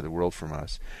other side of the world from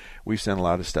us. We've sent a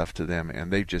lot of stuff to them,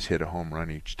 and they've just hit a home run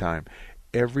each time.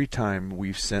 Every time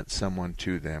we've sent someone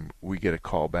to them, we get a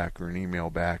call back or an email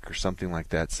back or something like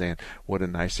that saying what a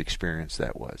nice experience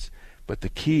that was. But the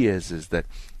key is that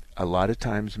a lot of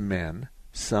times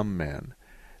some men,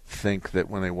 think that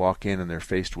when they walk in and they're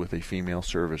faced with a female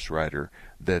service writer,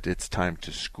 that it's time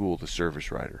to school the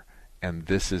service writer. And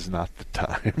this is not the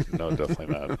time. No, definitely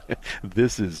not.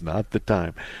 This is not the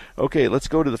time. Okay, let's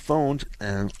go to the phones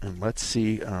and let's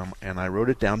see. And I wrote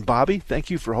it down. Bobby, thank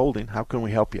you for holding. How can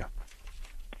we help you?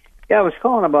 Yeah, I was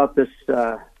calling about this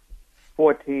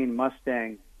 14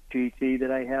 Mustang GT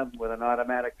that I have with an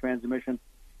automatic transmission.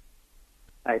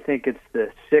 I think it's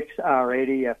the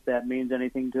 6R80, if that means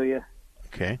anything to you.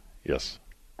 Okay. Yes.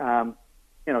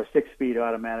 6-speed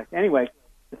automatic. Anyway,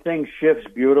 the thing shifts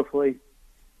beautifully,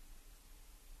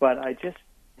 but I just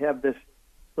have this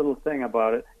little thing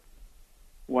about it.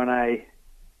 When I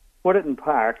put it in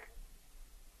park,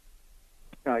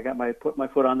 put my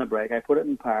foot on the brake. I put it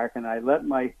in park, and I let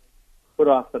my foot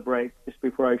off the brake just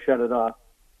before I shut it off.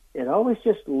 It always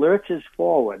just lurches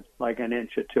forward like an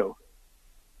inch or two.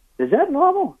 Is that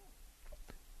normal?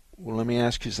 Well, let me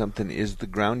ask you something. Is the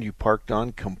ground you parked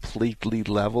on completely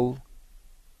level?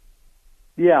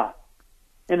 Yeah,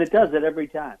 and it does it every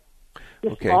time.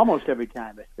 Okay. Almost every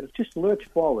time. It'll just lurch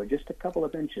forward just a couple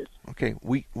of inches. Okay,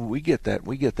 we get that.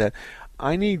 We get that.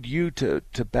 I need you to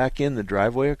back in the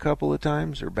driveway a couple of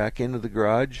times or back into the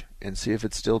garage and see if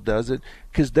it still does it,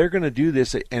 because they're going to do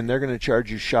this and they're going to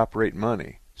charge you shop rate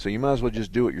money. So you might as well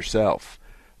just do it yourself.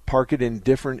 Park it in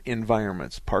different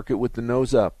environments. Park it with the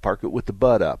nose up. Park it with the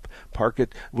butt up. Park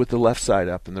it with the left side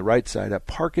up and the right side up.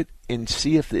 Park it and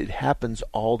see if it happens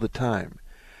all the time.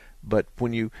 But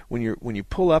when you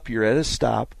pull up, you're at a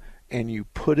stop and you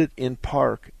put it in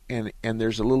park and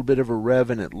there's a little bit of a rev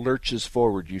and it lurches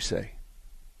forward, you say?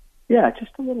 Yeah,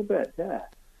 just a little bit, yeah.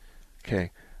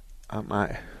 Okay.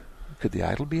 Could the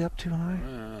idle be up too high?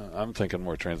 I'm thinking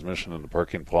more transmission in the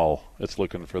parking pawl. It's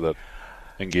looking for that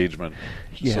engagement.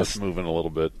 Yes. So it's moving a little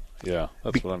bit. Yeah,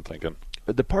 that's what I'm thinking.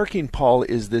 The parking pawl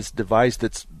is this device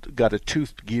that's got a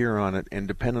toothed gear on it, and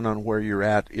depending on where you're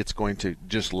at, it's going to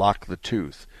just lock the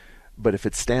tooth. But if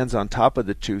it stands on top of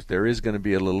the tooth, there is going to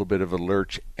be a little bit of a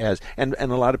lurch. And a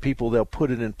lot of people, they'll put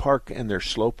it in park and they're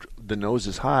sloped, the nose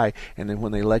is high, and then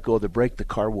when they let go of the brake, the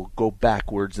car will go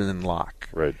backwards and then lock.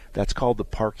 Right. That's called the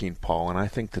parking pawl, and I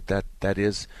think that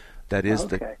is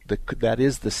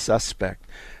the suspect.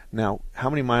 Now, how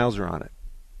many miles are on it?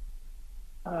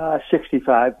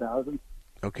 65,000.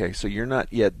 Okay, so you're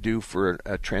not yet due for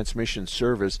a transmission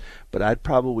service, but I'd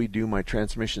probably do my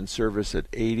transmission service at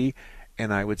 80.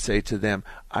 And I would say to them,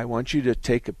 I want you to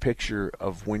take a picture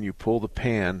of when you pull the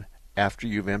pan after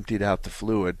you've emptied out the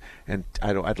fluid, and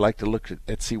I'd like to look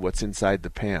at see what's inside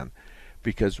the pan,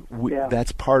 because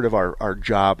that's part of our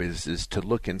job is to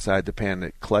look inside the pan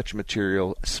at clutch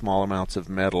material, small amounts of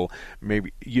metal.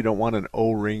 Maybe you don't want an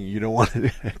O-ring, you don't want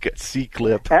a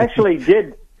C-clip. Actually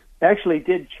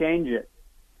did change it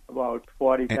about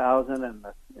 40,000,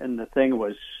 and the thing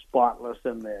was spotless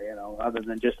in there, other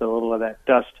than just a little of that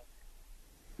dust.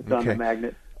 It's on the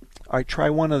magnet. All right, try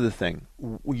one other thing.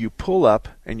 You pull up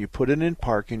and you put it in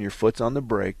park and your foot's on the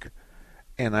brake,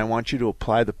 and I want you to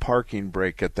apply the parking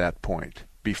brake at that point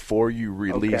before you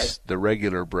release the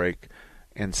regular brake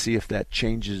and see if that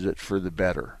changes it for the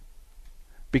better.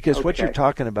 Because what you're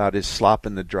talking about is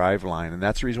slopping the drive line, and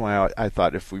that's the reason why I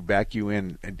thought if we back you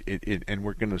in and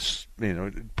we're going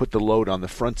to put the load on the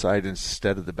front side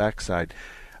instead of the back side.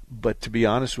 But to be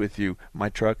honest with you, my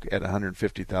truck at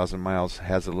 150,000 miles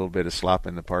has a little bit of slop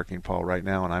in the parking pawl right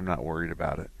now, and I'm not worried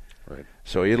about it. Right.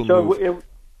 So it'll move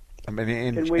an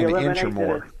inch or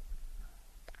more.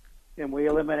 Can we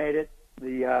eliminate it?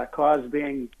 The cause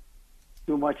being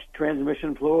too much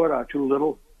transmission fluid or too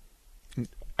little?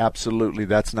 Absolutely.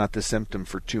 That's not the symptom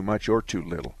for too much or too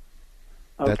little.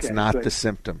 That's not the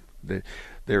symptom.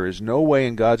 There is no way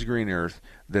in God's green earth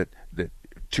that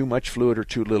too much fluid or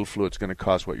too little fluid is going to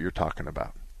cause what you're talking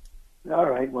about. All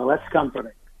right. Well, that's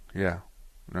comforting. Yeah.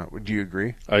 No. Do you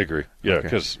agree? I agree. Yeah,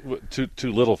 because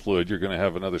too little fluid, you're going to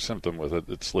have another symptom with it.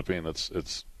 It's slipping.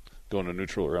 It's going to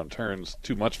neutral around turns.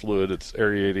 Too much fluid. It's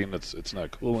aerating. It's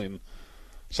not cooling.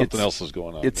 Something else is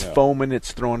going on. It's foaming.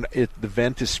 It's throwing. The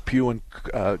vent is spewing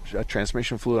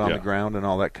transmission fluid on the ground and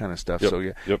all that kind of stuff.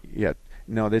 Yep. So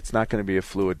no, it's not going to be a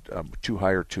fluid too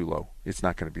high or too low. It's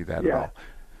not going to be that at all.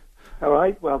 All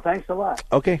right. Well, thanks a lot.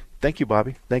 Okay. Thank you,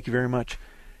 Bobby. Thank you very much.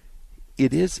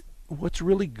 It is what's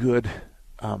really good.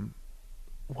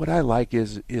 What I like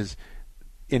is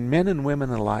in men and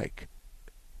women alike,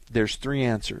 there's three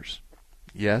answers: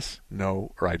 yes,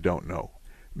 no, or I don't know.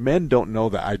 Men don't know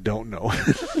that I don't know,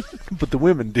 but the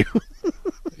women do.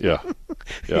 Yeah.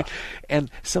 And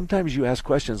sometimes you ask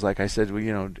questions like I said,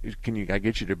 well, can I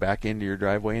get you to back into your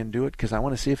driveway and do it? Because I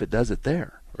want to see if it does it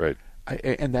there. Right.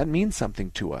 And that means something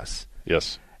to us.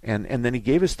 Yes. And then he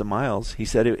gave us the miles. He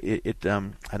said it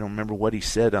I don't remember what he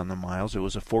said on the miles. It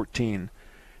was a 14,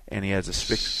 and he has a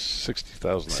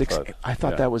 60,000. I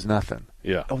thought that was nothing.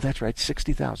 Yeah. Oh, that's right,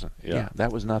 60,000. Yeah,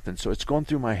 that was nothing. So it's going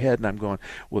through my head, and I'm going,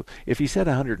 well, if he said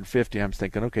 150, I'm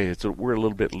thinking, okay, we're a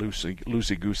little bit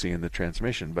loosey-goosey in the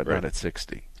transmission, but not at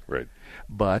 60. Right.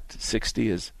 But 60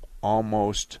 is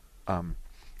almost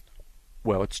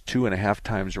Well, it's 2.5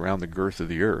 times around the girth of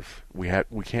the Earth. We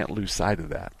can't lose sight of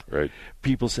that. Right.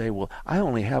 People say, well, I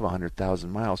only have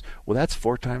 100,000 miles. Well, that's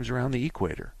 4 times around the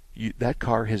equator. That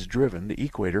car has driven the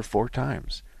equator 4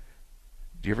 times.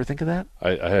 Do you ever think of that?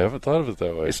 I haven't thought of it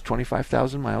that way. It's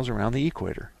 25,000 miles around the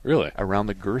equator. Really? Around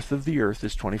the girth of the Earth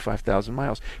is 25,000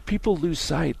 miles. People lose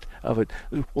sight of it.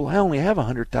 Well, I only have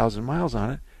 100,000 miles on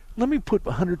it. Let me put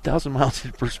 100,000 miles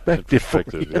in perspective.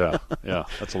 Yeah.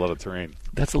 That's a lot of terrain.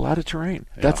 That's a lot of terrain.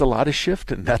 Yeah. That's a lot of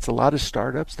shifting. That's a lot of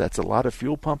startups. That's a lot of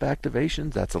fuel pump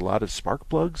activations. That's a lot of spark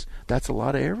plugs. That's a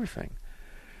lot of everything.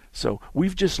 So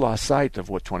we've just lost sight of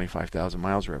what 25,000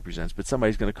 miles represents. But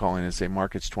somebody's going to call in and say,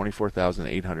 Mark, it's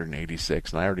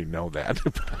 24,886. And I already know that,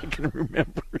 but I can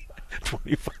remember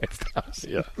 25,000.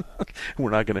 Yeah.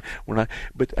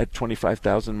 But at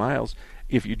 25,000 miles,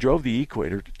 if you drove the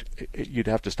equator, you'd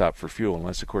have to stop for fuel,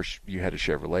 unless, of course, you had a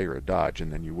Chevrolet or a Dodge,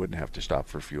 and then you wouldn't have to stop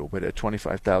for fuel. But at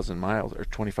 25,000 miles,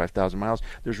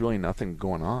 there's really nothing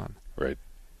going on. Right.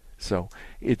 So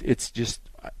it's just,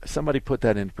 somebody put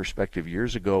that into perspective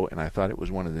years ago, and I thought it was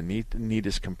one of the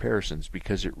neatest comparisons,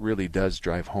 because it really does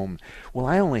drive home. Well,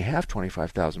 I only have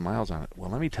 25,000 miles on it. Well,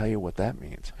 let me tell you what that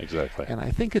means. Exactly. And I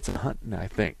think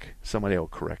somebody will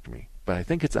correct me, but I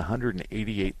think it's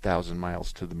 188,000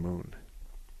 miles to the moon.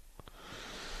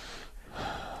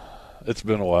 It's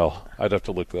been a while. I'd have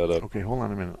to look that up. Okay, hold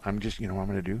on a minute. I'm just, what I'm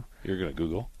going to do? You're going to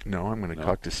Google? No, I'm going to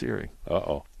talk to Siri.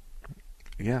 Uh-oh.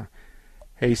 Yeah.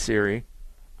 Hey, Siri.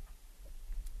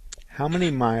 How many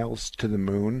miles to the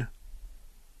moon?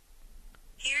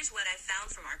 Here's what I found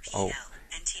from our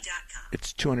PLNT.com.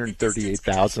 It's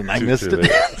 238,000. I missed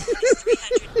it.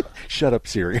 Shut up,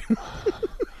 Siri.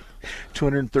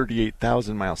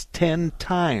 238,000 miles. 10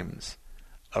 times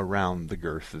around the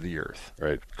girth of the Earth.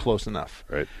 Right. Close enough.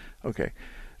 Right. Okay.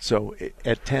 So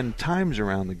at 10 times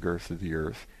around the girth of the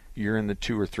Earth, you're in the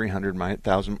 200,000 or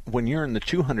 300,000. When you're in the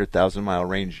 200,000 mile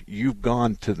range, you've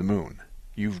gone to the moon.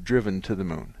 You've driven to the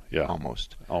moon. Yeah.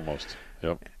 Almost.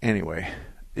 Yep. Anyway,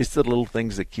 it's the little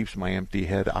things that keeps my empty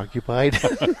head occupied.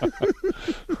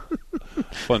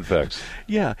 Fun facts.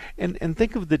 Yeah, and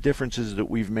think of the differences that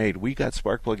we've made. We got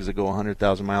spark plugs that go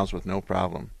 100,000 miles with no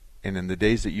problem. And in the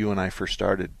days that you and I first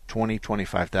started,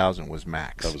 25,000 was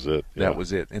max. That was it. Yeah. That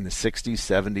was it. In the 60s,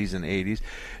 70s, and 80s,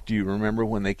 do you remember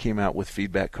when they came out with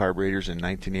feedback carburetors in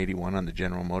 1981 on the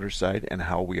General Motors side, and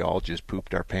how we all just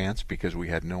pooped our pants because we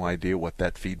had no idea what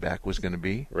that feedback was going to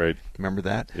be? Right. Remember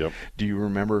that? Yep. Do you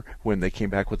remember when they came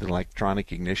back with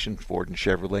electronic ignition, Ford and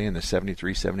Chevrolet, in the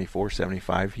 73, 74,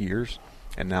 75 years?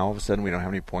 And now all of a sudden we don't have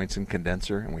any points in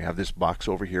condenser, and we have this box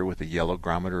over here with a yellow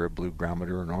grommet, a blue grommet,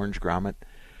 or an orange grommet.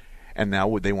 And now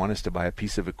would they want us to buy a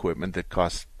piece of equipment that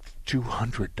costs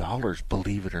 $200,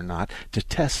 believe it or not, to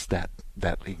test that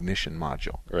ignition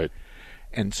module? Right.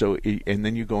 And so, and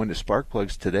then you go into spark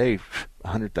plugs today.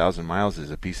 100,000 miles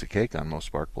is a piece of cake on most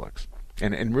spark plugs,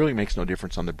 and really makes no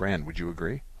difference on the brand. Would you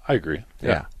agree? I agree.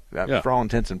 Yeah. For all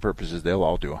intents and purposes, they'll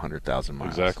all do 100,000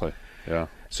 miles. Exactly. Yeah.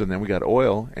 So then we got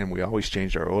oil, and we always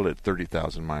changed our oil at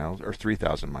 30,000 miles, or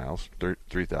 3,000 miles,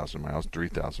 3,000 miles,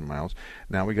 3,000 miles.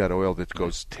 Now we got oil that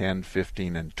goes 10,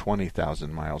 15, and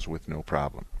 20,000 miles with no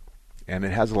problem. And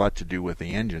it has a lot to do with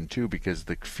the engine, too, because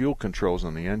the fuel controls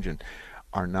on the engine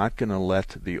are not going to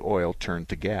let the oil turn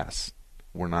to gas.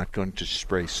 We're not going to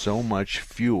spray so much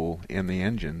fuel in the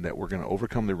engine that we're going to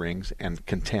overcome the rings and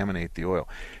contaminate the oil.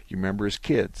 You remember as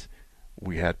kids,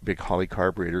 we had big Holley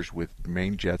carburetors with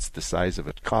main jets the size of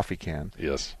a coffee can.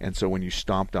 Yes. And so when you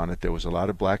stomped on it, there was a lot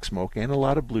of black smoke and a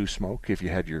lot of blue smoke if you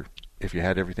had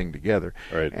everything together.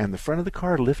 Right. And the front of the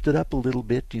car lifted up a little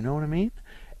bit. Do you know what I mean?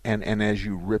 And as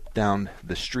you ripped down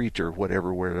the street or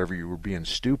wherever you were being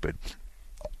stupid,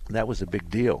 that was a big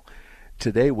deal.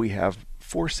 Today we have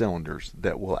 4 cylinders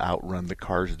that will outrun the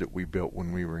cars that we built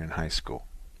when we were in high school.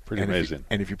 Pretty amazing.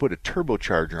 And if you put a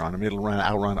turbocharger on them, it'll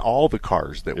outrun all the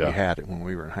cars that we had when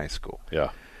we were in high school. Yeah.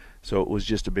 So it was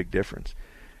just a big difference.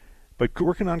 But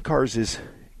working on cars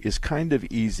is kind of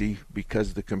easy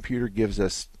because the computer gives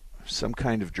us some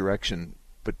kind of direction.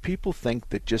 But people think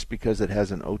that just because it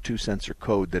has an O2 sensor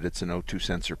code that it's an O2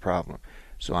 sensor problem.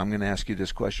 So I'm going to ask you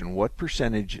this question. What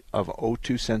percentage of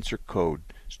O2 sensor code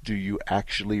do you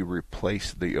actually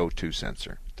replace the O2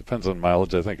 sensor? Depends on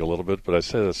mileage, I think, a little bit, but I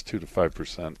say that's 2 to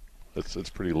 5%. It's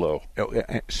pretty low.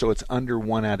 So it's under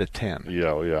 1 out of 10.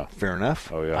 Yeah. Fair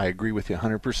enough. Oh, yeah. I agree with you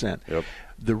 100%. Yep.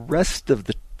 The rest of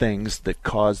the things that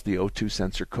cause the O2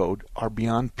 sensor code are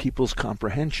beyond people's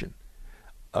comprehension.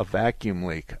 A vacuum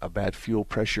leak, a bad fuel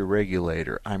pressure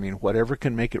regulator. I mean, whatever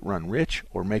can make it run rich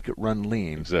or make it run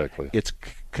lean. Exactly. It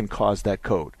can cause that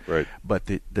code. Right. But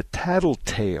the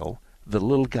tattletale, The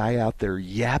little guy out there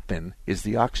yapping is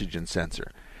the oxygen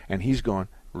sensor. And he's going,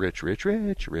 rich, rich,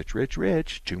 rich, rich, rich,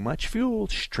 rich, too much fuel,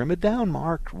 trim it down,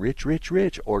 Mark, rich, rich,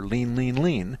 rich, or lean, lean,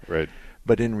 lean. Right.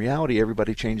 But in reality,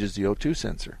 everybody changes the O2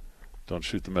 sensor. Don't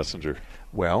shoot the messenger.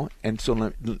 Well, and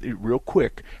so real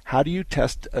quick, how do you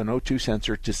test an O2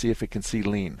 sensor to see if it can see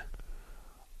lean?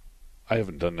 I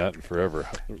haven't done that in forever.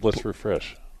 Let's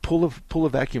refresh. Pull a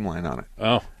vacuum line on it.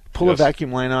 Oh. Pull a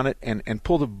vacuum line on it and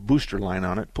pull the booster line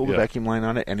on it. Pull the vacuum line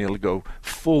on it, and it'll go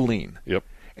full lean. Yep.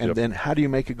 And then how do you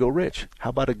make it go rich? How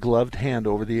about a gloved hand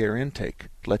over the air intake?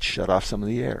 Let's shut off some of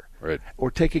the air. Right.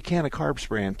 Or take a can of carb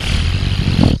spray and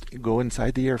go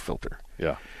inside the air filter.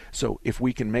 Yeah. So if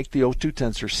we can make the O2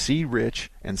 sensor see rich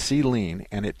and see lean,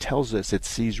 and it tells us it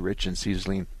sees rich and sees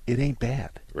lean, it ain't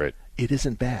bad. Right. It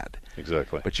isn't bad.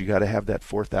 Exactly. But you got to have that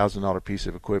 $4,000 piece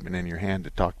of equipment in your hand to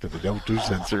talk to the O2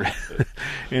 sensor.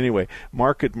 Anyway,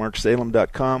 Mark at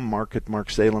marksalem.com, Mark at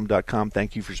marksalem.com.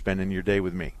 Thank you for spending your day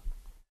with me.